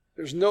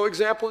 There's no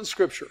example in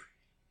Scripture.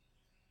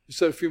 You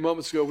said a few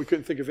moments ago we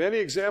couldn't think of any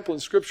example in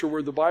Scripture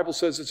where the Bible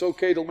says it's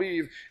okay to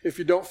leave if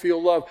you don't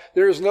feel love.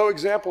 There is no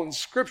example in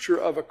Scripture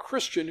of a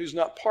Christian who's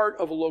not part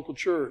of a local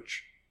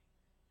church.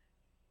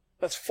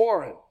 That's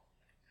foreign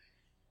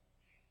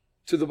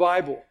to the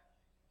Bible.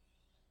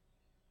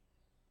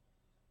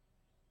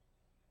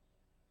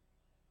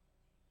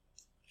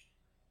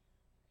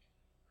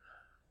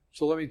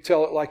 So let me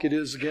tell it like it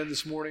is again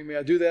this morning. May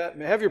I do that?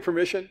 May I have your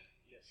permission?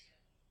 Yes.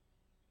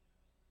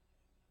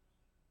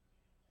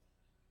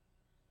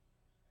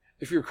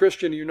 If you're a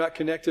Christian and you're not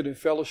connected in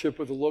fellowship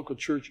with a local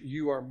church,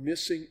 you are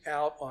missing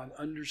out on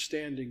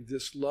understanding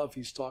this love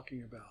he's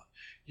talking about.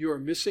 You are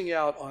missing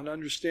out on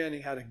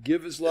understanding how to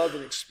give his love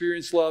and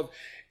experience love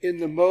in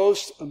the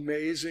most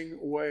amazing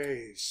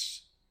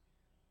ways.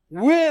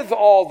 With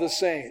all the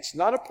saints,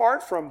 not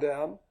apart from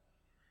them,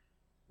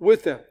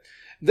 with them.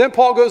 Then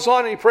Paul goes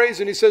on and he prays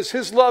and he says,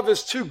 his love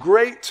is too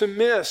great to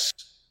miss.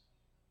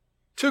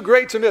 Too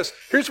great to miss.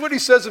 Here's what he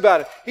says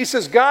about it. He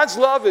says, God's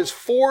love is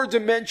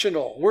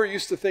four-dimensional. We're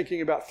used to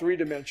thinking about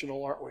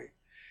three-dimensional, aren't we?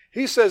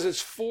 He says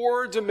it's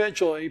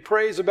four-dimensional. And he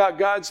prays about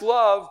God's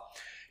love.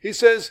 He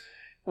says,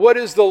 what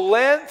is the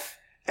length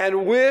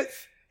and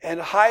width and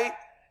height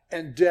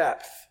and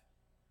depth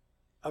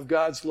of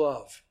God's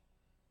love?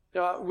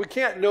 Now, we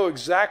can't know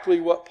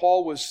exactly what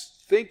Paul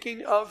was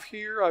thinking of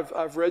here.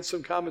 I've read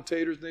some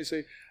commentators and they say,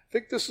 I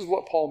think this is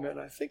what Paul meant.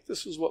 I think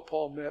this is what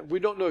Paul meant. We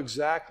don't know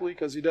exactly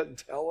because he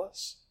doesn't tell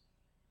us.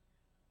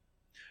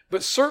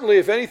 But certainly,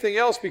 if anything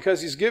else,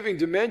 because he's giving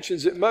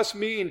dimensions, it must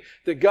mean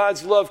that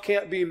God's love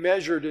can't be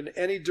measured in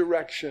any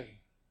direction.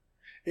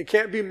 It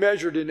can't be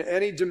measured in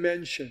any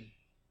dimension.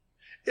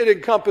 It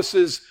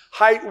encompasses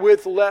height,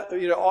 width,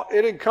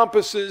 it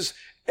encompasses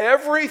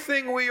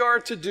everything we are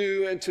to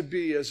do and to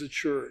be as a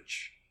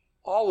church.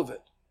 All of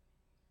it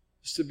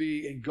is to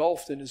be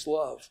engulfed in his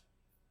love.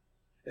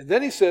 And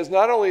then he says,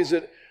 not only is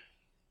it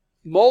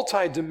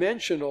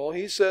multidimensional,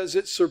 he says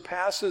it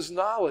surpasses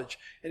knowledge.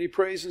 And he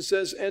prays and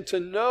says, and to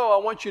know,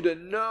 I want you to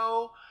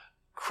know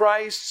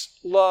Christ's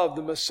love,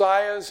 the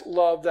Messiah's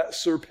love that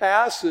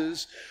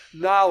surpasses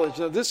knowledge.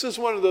 Now, this is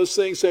one of those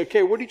things, say,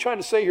 okay, what are you trying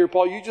to say here,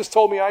 Paul? You just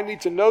told me I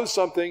need to know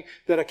something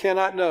that I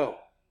cannot know.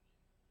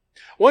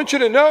 I want you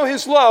to know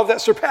his love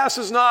that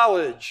surpasses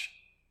knowledge.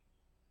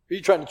 Are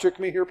you trying to trick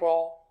me here,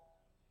 Paul?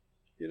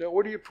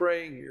 What are you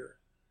praying here?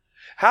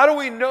 How do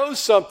we know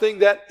something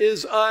that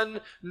is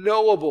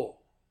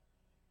unknowable?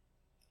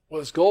 Well,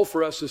 his goal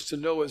for us is to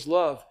know his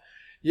love,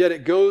 yet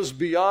it goes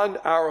beyond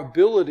our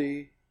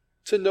ability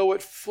to know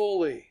it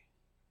fully.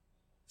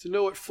 To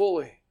know it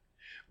fully.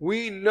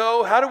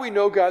 How do we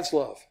know God's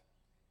love?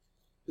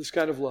 This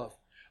kind of love.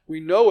 We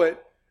know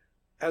it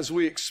as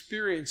we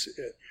experience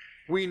it.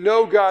 We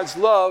know God's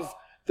love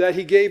that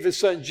he gave his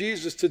son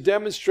Jesus to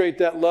demonstrate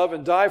that love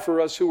and die for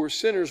us who were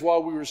sinners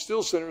while we were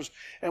still sinners.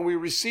 And we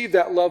receive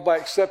that love by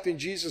accepting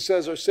Jesus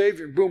as our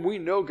Savior. And boom, we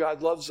know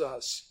God loves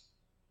us.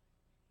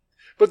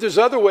 But there's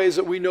other ways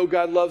that we know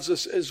God loves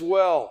us as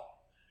well.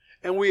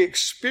 And we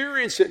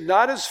experience it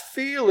not as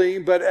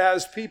feeling, but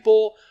as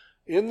people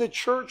in the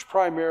church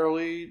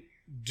primarily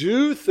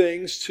do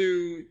things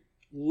to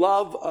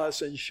love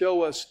us and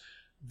show us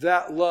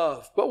that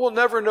love. But we'll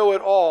never know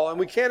it all, and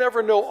we can't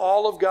ever know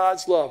all of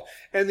God's love.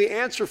 And the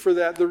answer for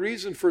that, the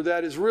reason for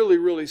that is really,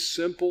 really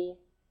simple.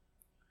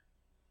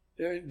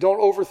 Don't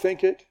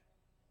overthink it.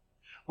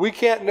 We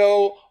can't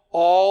know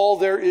all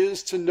there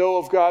is to know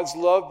of God's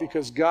love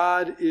because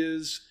God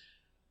is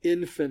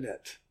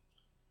infinite.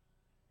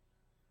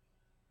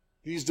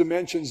 These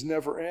dimensions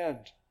never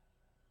end.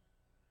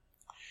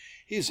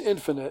 He's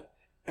infinite,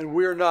 and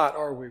we're not,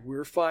 are we?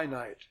 We're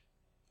finite.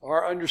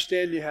 Our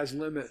understanding has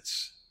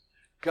limits.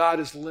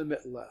 God is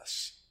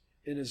limitless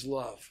in his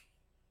love.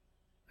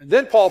 And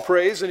then Paul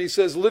prays and he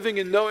says, living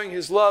and knowing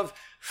his love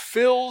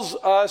fills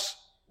us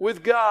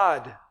with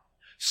God.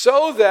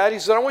 So that, he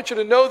said, I want you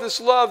to know this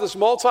love, this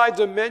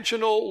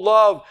multidimensional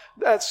love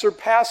that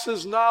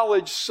surpasses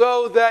knowledge,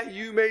 so that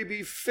you may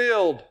be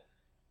filled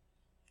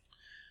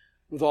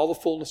with all the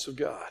fullness of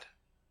God.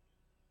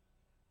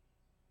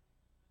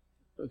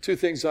 Two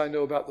things I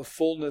know about the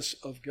fullness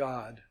of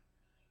God.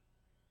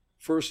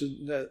 First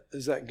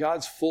is that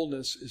God's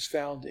fullness is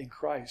found in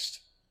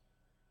Christ.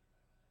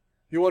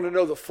 You want to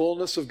know the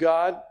fullness of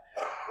God?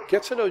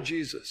 Get to know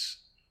Jesus.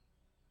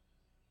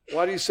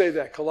 Why do you say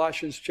that?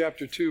 Colossians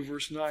chapter 2,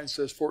 verse 9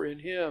 says, for in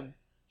him,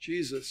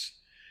 Jesus,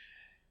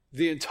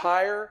 the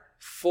entire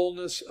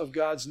fullness of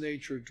God's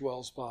nature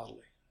dwells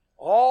bodily.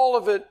 All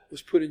of it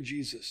was put in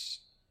Jesus.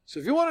 So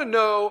if you want to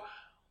know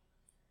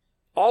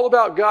all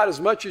about God as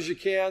much as you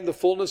can, the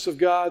fullness of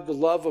God, the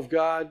love of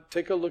God,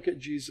 take a look at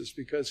Jesus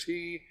because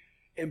he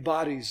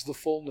embodies the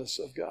fullness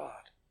of God.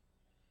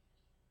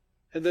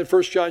 And then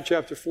 1 John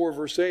chapter 4,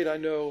 verse 8, I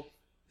know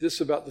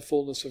this about the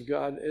fullness of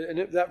God. And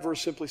that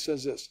verse simply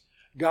says this: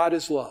 God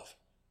is love.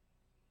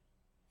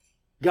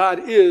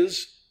 God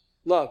is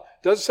love.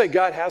 It doesn't say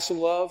God has some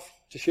love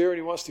to share and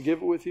he wants to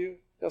give it with you.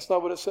 That's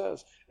not what it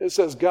says. It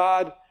says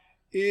God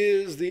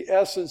is, the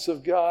essence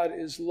of God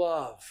is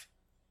love.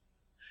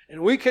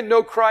 And we can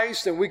know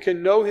Christ and we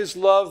can know his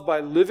love by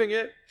living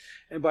it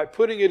and by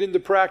putting it into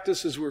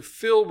practice as we're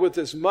filled with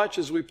as much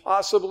as we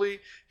possibly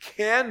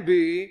can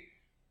be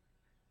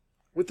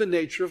with the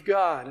nature of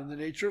God. And the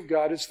nature of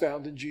God is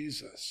found in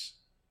Jesus.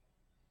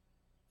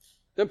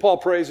 Then Paul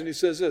prays and he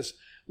says this,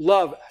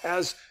 love,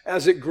 as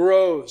it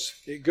grows,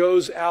 it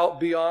goes out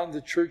beyond the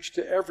church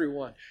to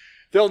everyone.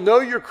 They'll know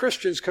you're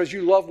Christians because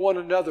you love one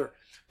another.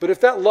 But if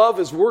that love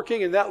is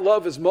working and that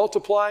love is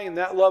multiplying and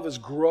that love is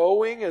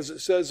growing, as it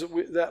says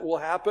that will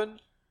happen,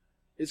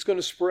 it's going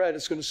to spread,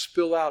 it's going to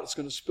spill out, it's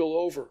going to spill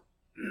over.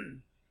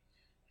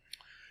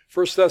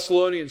 1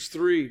 Thessalonians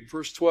 3,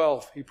 verse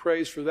 12, he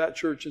prays for that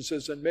church and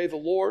says, and may the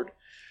Lord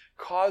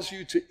cause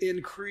you to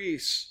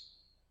increase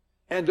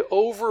and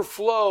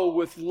overflow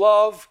with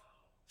love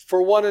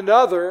for one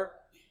another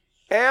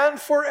and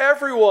for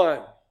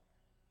everyone.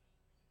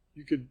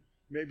 You could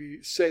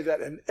maybe say that,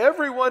 and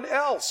everyone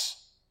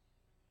else,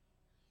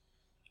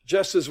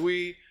 just as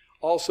we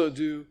also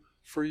do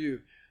for you.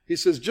 He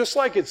says, just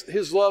like it's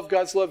his love,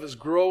 God's love is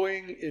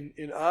growing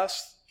in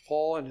us,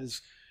 Paul and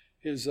his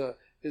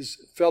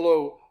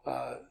fellow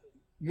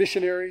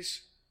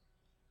missionaries.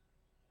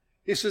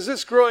 He says,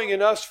 it's growing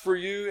in us for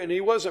you, and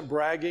he wasn't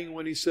bragging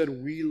when he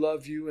said, we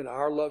love you, and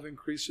our love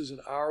increases,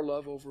 and our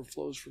love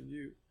overflows from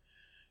you.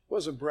 He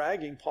wasn't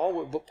bragging,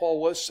 but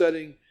Paul was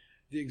setting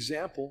the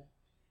example.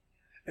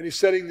 And he's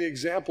setting the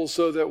example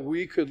so that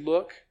we could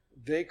look,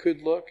 they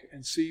could look,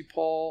 and see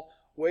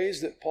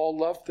ways that Paul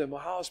loved them.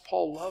 How has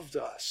Paul loved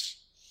us?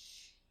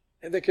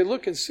 And they could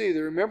look and see. They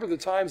remember the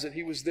times that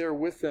he was there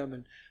with them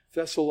in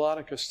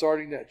Thessalonica,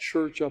 starting that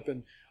church up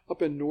in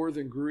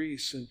northern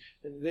Greece. And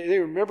they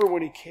remember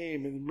when he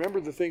came and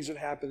remember the things that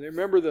happened. They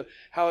remember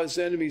how his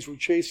enemies were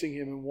chasing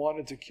him and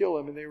wanted to kill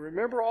him. And they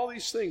remember all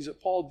these things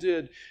that Paul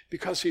did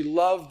because he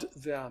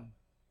loved them.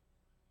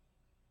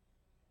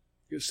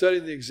 He was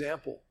setting the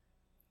example.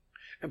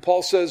 And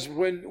Paul says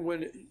when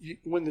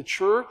the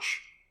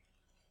church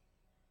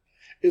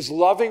is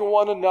loving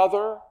one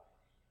another,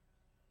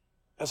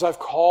 as I've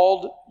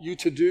called you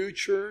to do,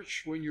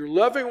 church, when you're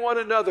loving one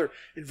another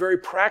in very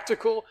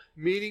practical,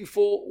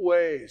 meaningful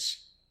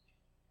ways,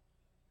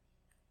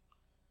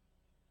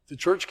 the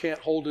church can't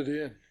hold it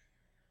in.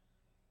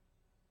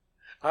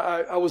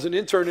 I was an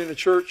intern in a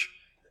church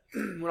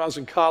when I was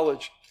in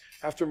college.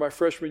 After my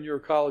freshman year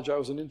of college, I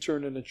was an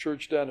intern in a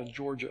church down in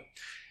Georgia.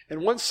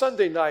 And one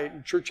Sunday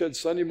night, church had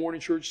Sunday morning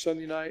church,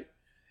 Sunday night,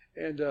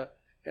 and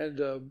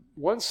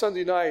one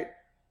Sunday night,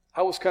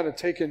 I was kind of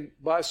taken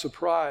by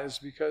surprise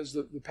because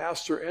the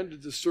pastor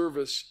ended the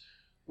service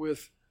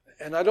with,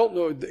 and I don't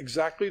know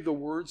exactly the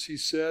words he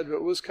said, but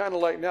it was kind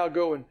of like, now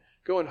go and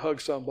hug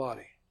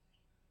somebody.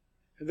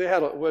 And they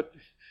had what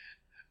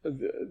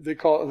they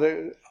call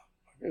it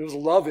was a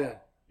love-in,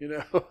 you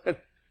know.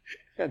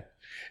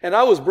 and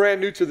I was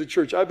brand new to the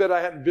church. I bet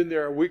I hadn't been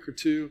there a week or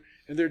two,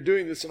 and they're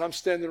doing this, and I'm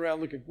standing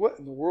around looking, what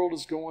in the world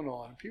is going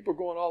on? And people are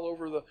going all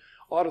over the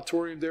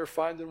auditorium there,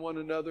 finding one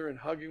another and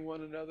hugging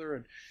one another,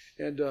 and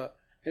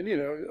you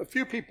know, a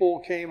few people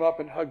came up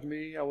and hugged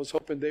me. I was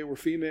hoping they were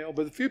female,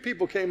 but a few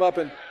people came up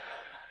and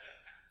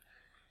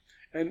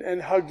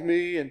hugged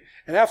me, and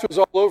after it was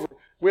all over,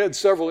 we had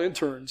several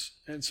interns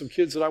and some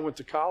kids that I went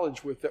to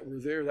college with that were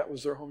there. That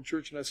was their home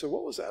church, and I said,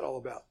 what was that all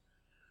about?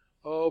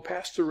 Oh,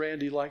 Pastor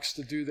Randy likes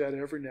to do that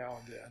every now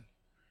and then,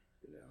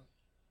 you know.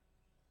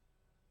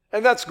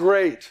 And that's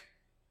great,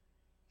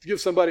 to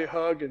give somebody a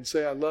hug and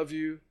say, I love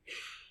you.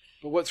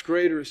 But what's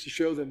greater is to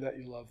show them that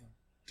you love them,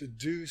 to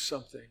do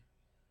something.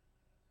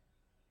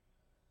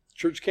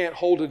 Church can't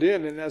hold it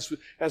in, and as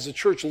the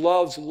church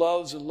loves and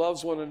loves and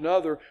loves one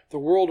another, the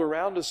world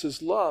around us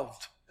is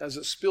loved as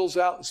it spills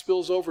out and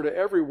spills over to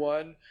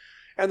everyone.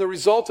 And the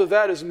result of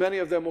that is many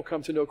of them will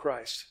come to know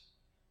Christ.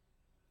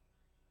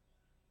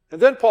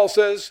 And then Paul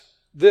says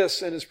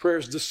this in his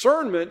prayers,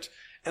 discernment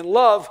and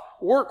love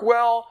work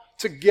well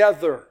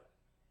together.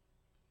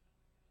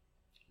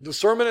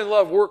 Discernment and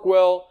love work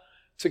well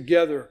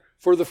together.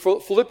 For the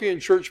Philippian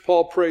church,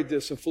 Paul prayed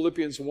this in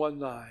Philippians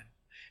 1:9.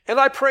 And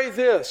I pray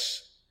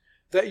this,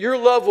 that your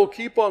love will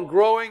keep on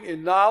growing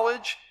in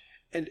knowledge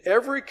and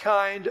every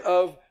kind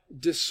of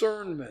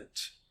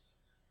discernment.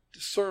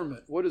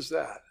 Discernment, what is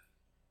that?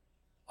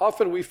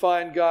 Often we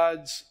find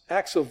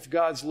acts of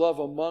God's love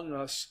among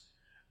us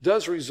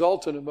does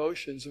result in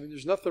emotions. I mean,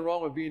 there's nothing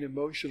wrong with being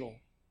emotional.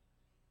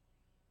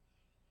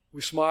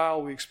 We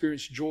smile, we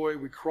experience joy,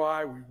 we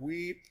cry, we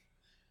weep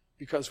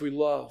because we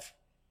love.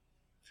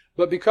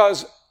 But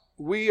because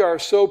we are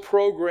so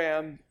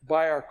programmed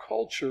by our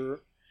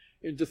culture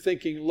into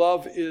thinking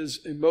love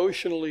is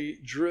emotionally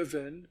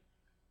driven,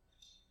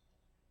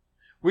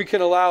 we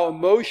can allow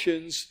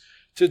emotions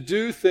to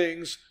do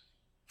things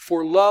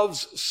for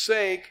love's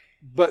sake,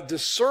 but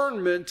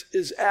discernment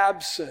is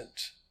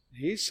absent.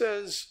 He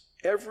says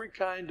every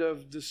kind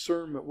of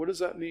discernment. What does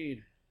that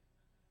mean?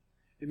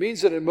 It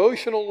means that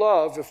emotional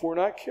love, if we're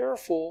not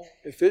careful,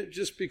 if it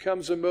just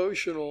becomes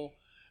emotional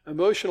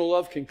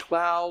love can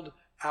cloud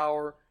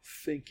our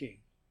thinking.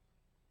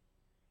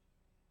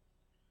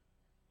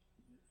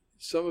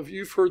 Some of you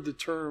have heard the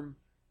term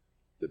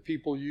that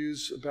people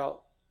use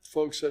about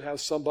folks that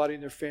have somebody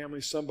in their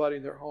family, somebody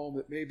in their home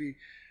that maybe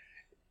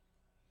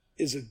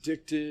is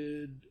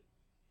addicted,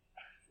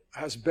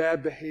 has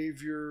bad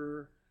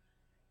behavior,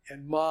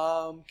 And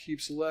mom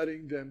keeps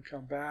letting them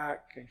come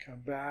back and come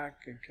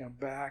back and come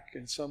back.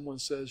 And someone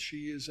says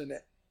she is an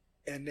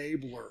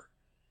enabler.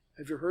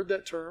 Have you heard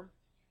that term?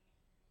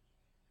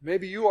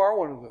 Maybe you are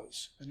one of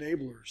those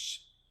enablers.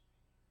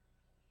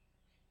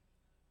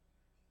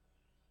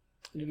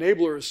 An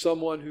enabler is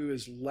someone who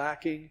is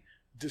lacking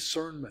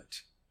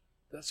discernment.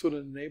 That's what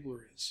an enabler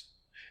is.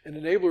 An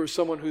enabler is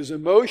someone whose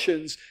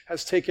emotions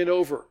has taken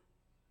over.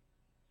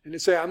 And they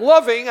say, I'm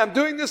loving, I'm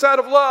doing this out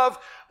of love,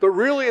 but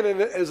really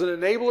as an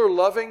enabler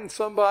loving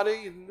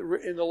somebody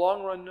in the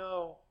long run,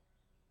 no.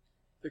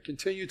 They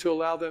continue to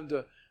allow them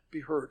to be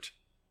hurt.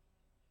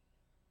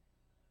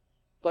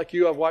 Like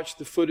you, I've watched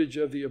the footage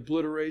of the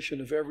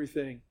obliteration of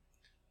everything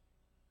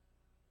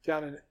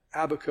down in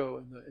Abaco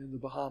in the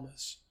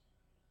Bahamas.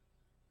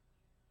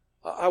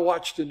 I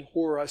watched in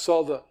horror. I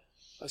saw the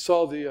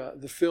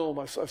film.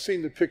 I've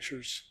seen the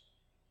pictures.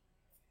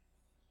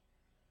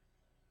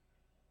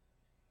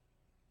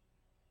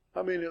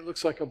 I mean, it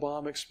looks like a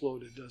bomb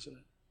exploded, doesn't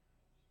it?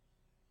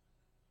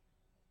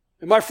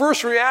 And my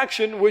first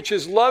reaction, which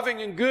is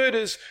loving and good,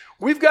 is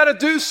we've got to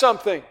do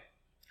something.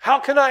 How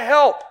can I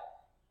help?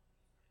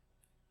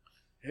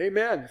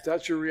 Amen. If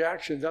that's your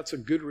reaction, that's a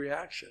good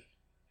reaction.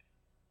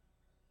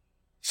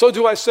 So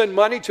do I send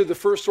money to the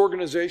first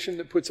organization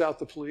that puts out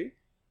the plea?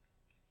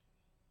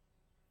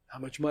 How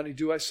much money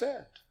do I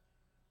send?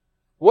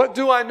 What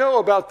do I know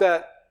about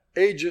that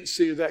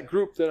agency, that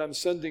group that I'm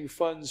sending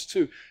funds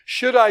to?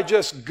 Should I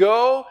just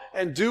go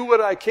and do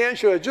what I can?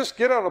 Should I just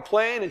get on a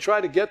plane and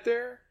try to get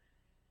there?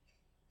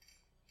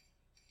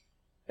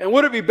 And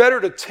would it be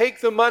better to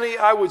take the money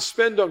I would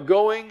spend on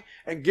going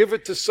and give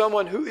it to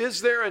someone who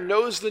is there and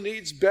knows the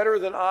needs better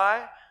than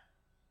I?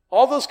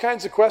 All those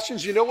kinds of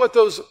questions, you know what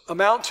those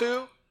amount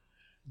to?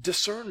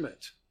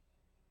 Discernment.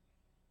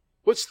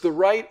 What's the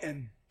right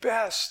and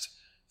best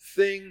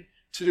thing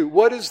to do?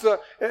 What is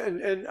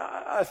and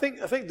I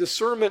think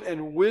discernment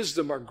and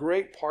wisdom are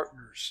great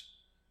partners.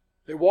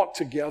 They walk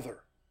together.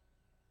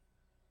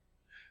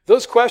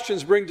 Those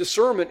questions bring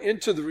discernment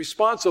into the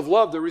response of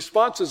love. The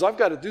response is, I've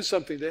got to do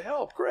something to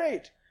help.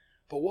 Great.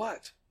 But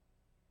what?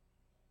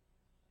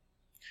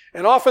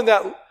 And often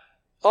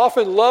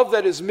love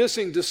that is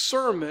missing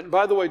discernment.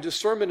 By the way,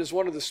 discernment is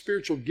one of the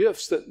spiritual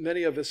gifts that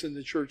many of us in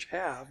the church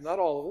have. Not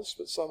all of us,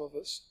 but some of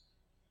us.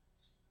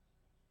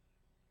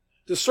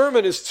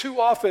 Discernment is too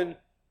often,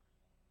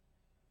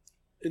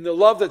 in the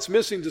love that's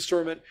missing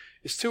discernment,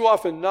 is too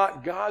often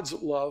not God's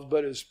love,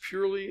 but is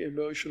purely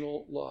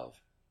emotional love.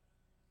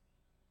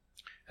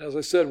 As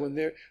I said, when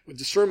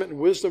discernment and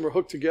wisdom are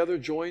hooked together,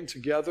 joined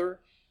together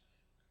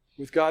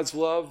with God's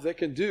love,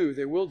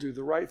 they will do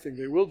the right thing.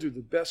 They will do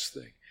the best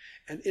thing.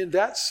 And in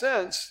that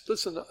sense,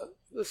 listen,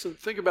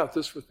 think about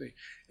this with me.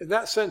 In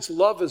that sense,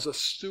 love is a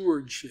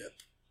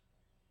stewardship.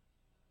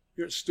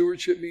 You know what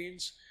stewardship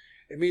means?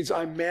 It means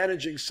I'm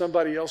managing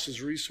somebody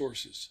else's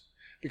resources.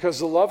 Because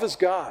the love is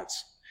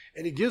God's.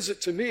 And He gives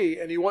it to me,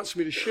 and He wants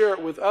me to share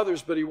it with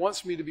others, but He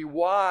wants me to be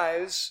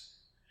wise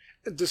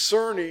and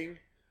discerning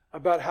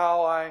about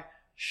how I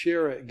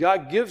share it.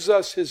 God gives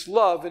us His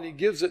love, and He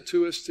gives it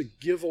to us to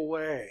give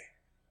away.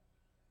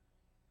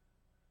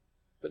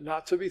 But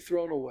not to be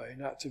thrown away,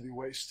 not to be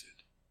wasted.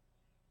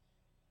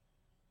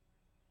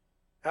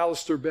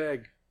 Alistair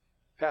Begg,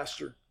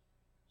 pastor,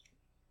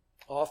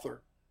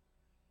 author,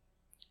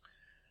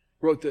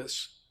 wrote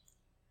this.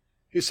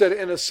 He said,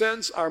 in a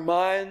sense, our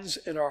minds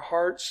and our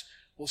hearts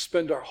will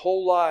spend our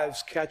whole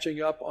lives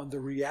catching up on the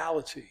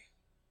reality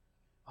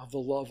of the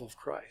love of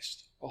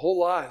Christ. Our whole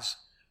lives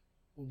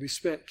will be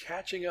spent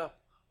catching up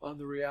on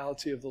the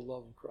reality of the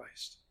love of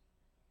Christ.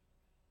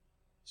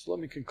 So let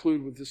me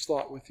conclude with this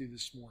thought with you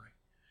this morning.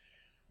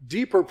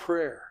 Deeper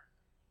prayer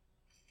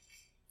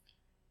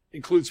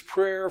includes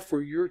prayer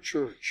for your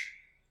church,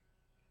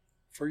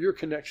 for your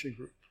connection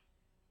group,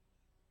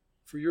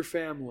 for your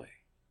family,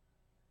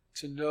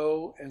 to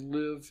know and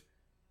live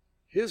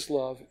His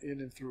love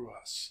in and through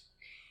us.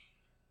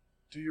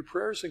 Do your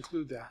prayers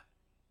include that?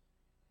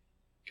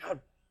 God,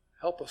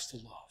 help us to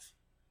love.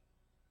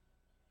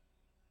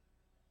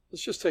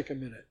 Let's just take a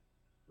minute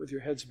with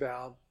your heads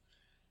bowed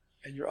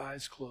and your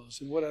eyes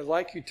closed. And what I'd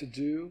like you to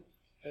do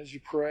as you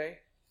pray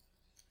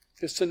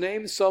is to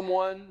name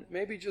someone,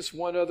 maybe just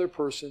one other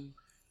person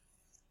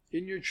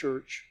in your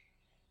church.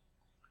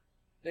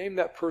 Name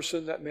that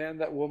person, that man,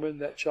 that woman,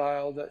 that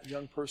child, that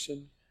young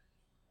person.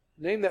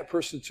 Name that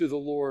person to the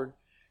Lord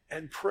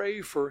and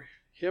pray for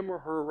him or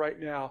her right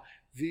now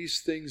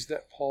these things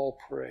that Paul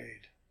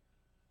prayed.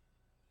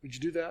 Would you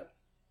do that?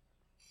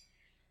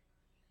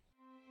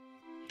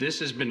 This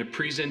has been a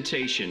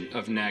presentation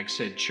of Nags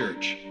Head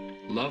Church.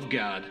 Love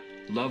God,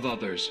 love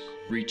others,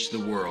 reach the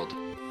world.